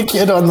pictures of the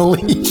kid on the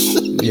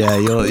leash. Yeah,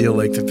 you'll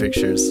like the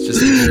pictures.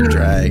 Just being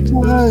dragged.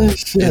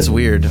 It's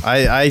weird.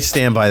 I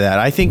stand by that.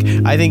 I think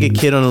a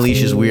kid on a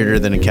leash is weirder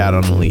than a cat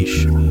on a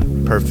leash.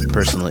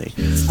 Personally.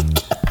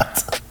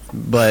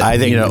 But I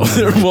think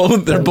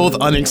they're both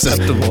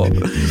unacceptable.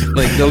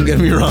 Like, don't get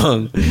me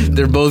wrong,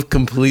 they're both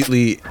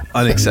completely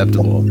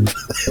unacceptable.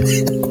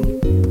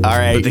 All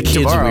right, but the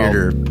kid's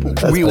weirder.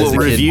 We will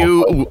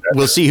review.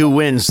 We'll see who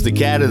wins, the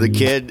cat or the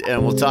kid,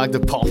 and we'll talk to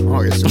Paul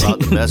Morris about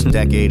the best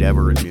decade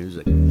ever in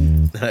music.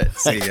 All right,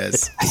 see you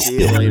guys.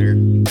 See you later.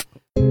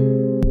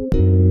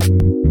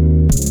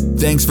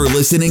 Thanks for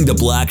listening to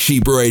Black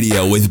Sheep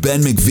Radio with Ben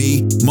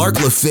McVie, Mark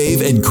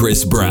Lefebvre, and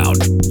Chris Brown.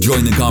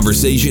 Join the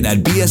conversation at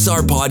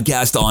BSR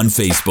Podcast on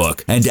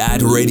Facebook and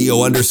at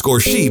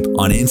radio_sheep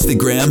on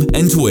Instagram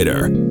and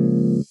Twitter.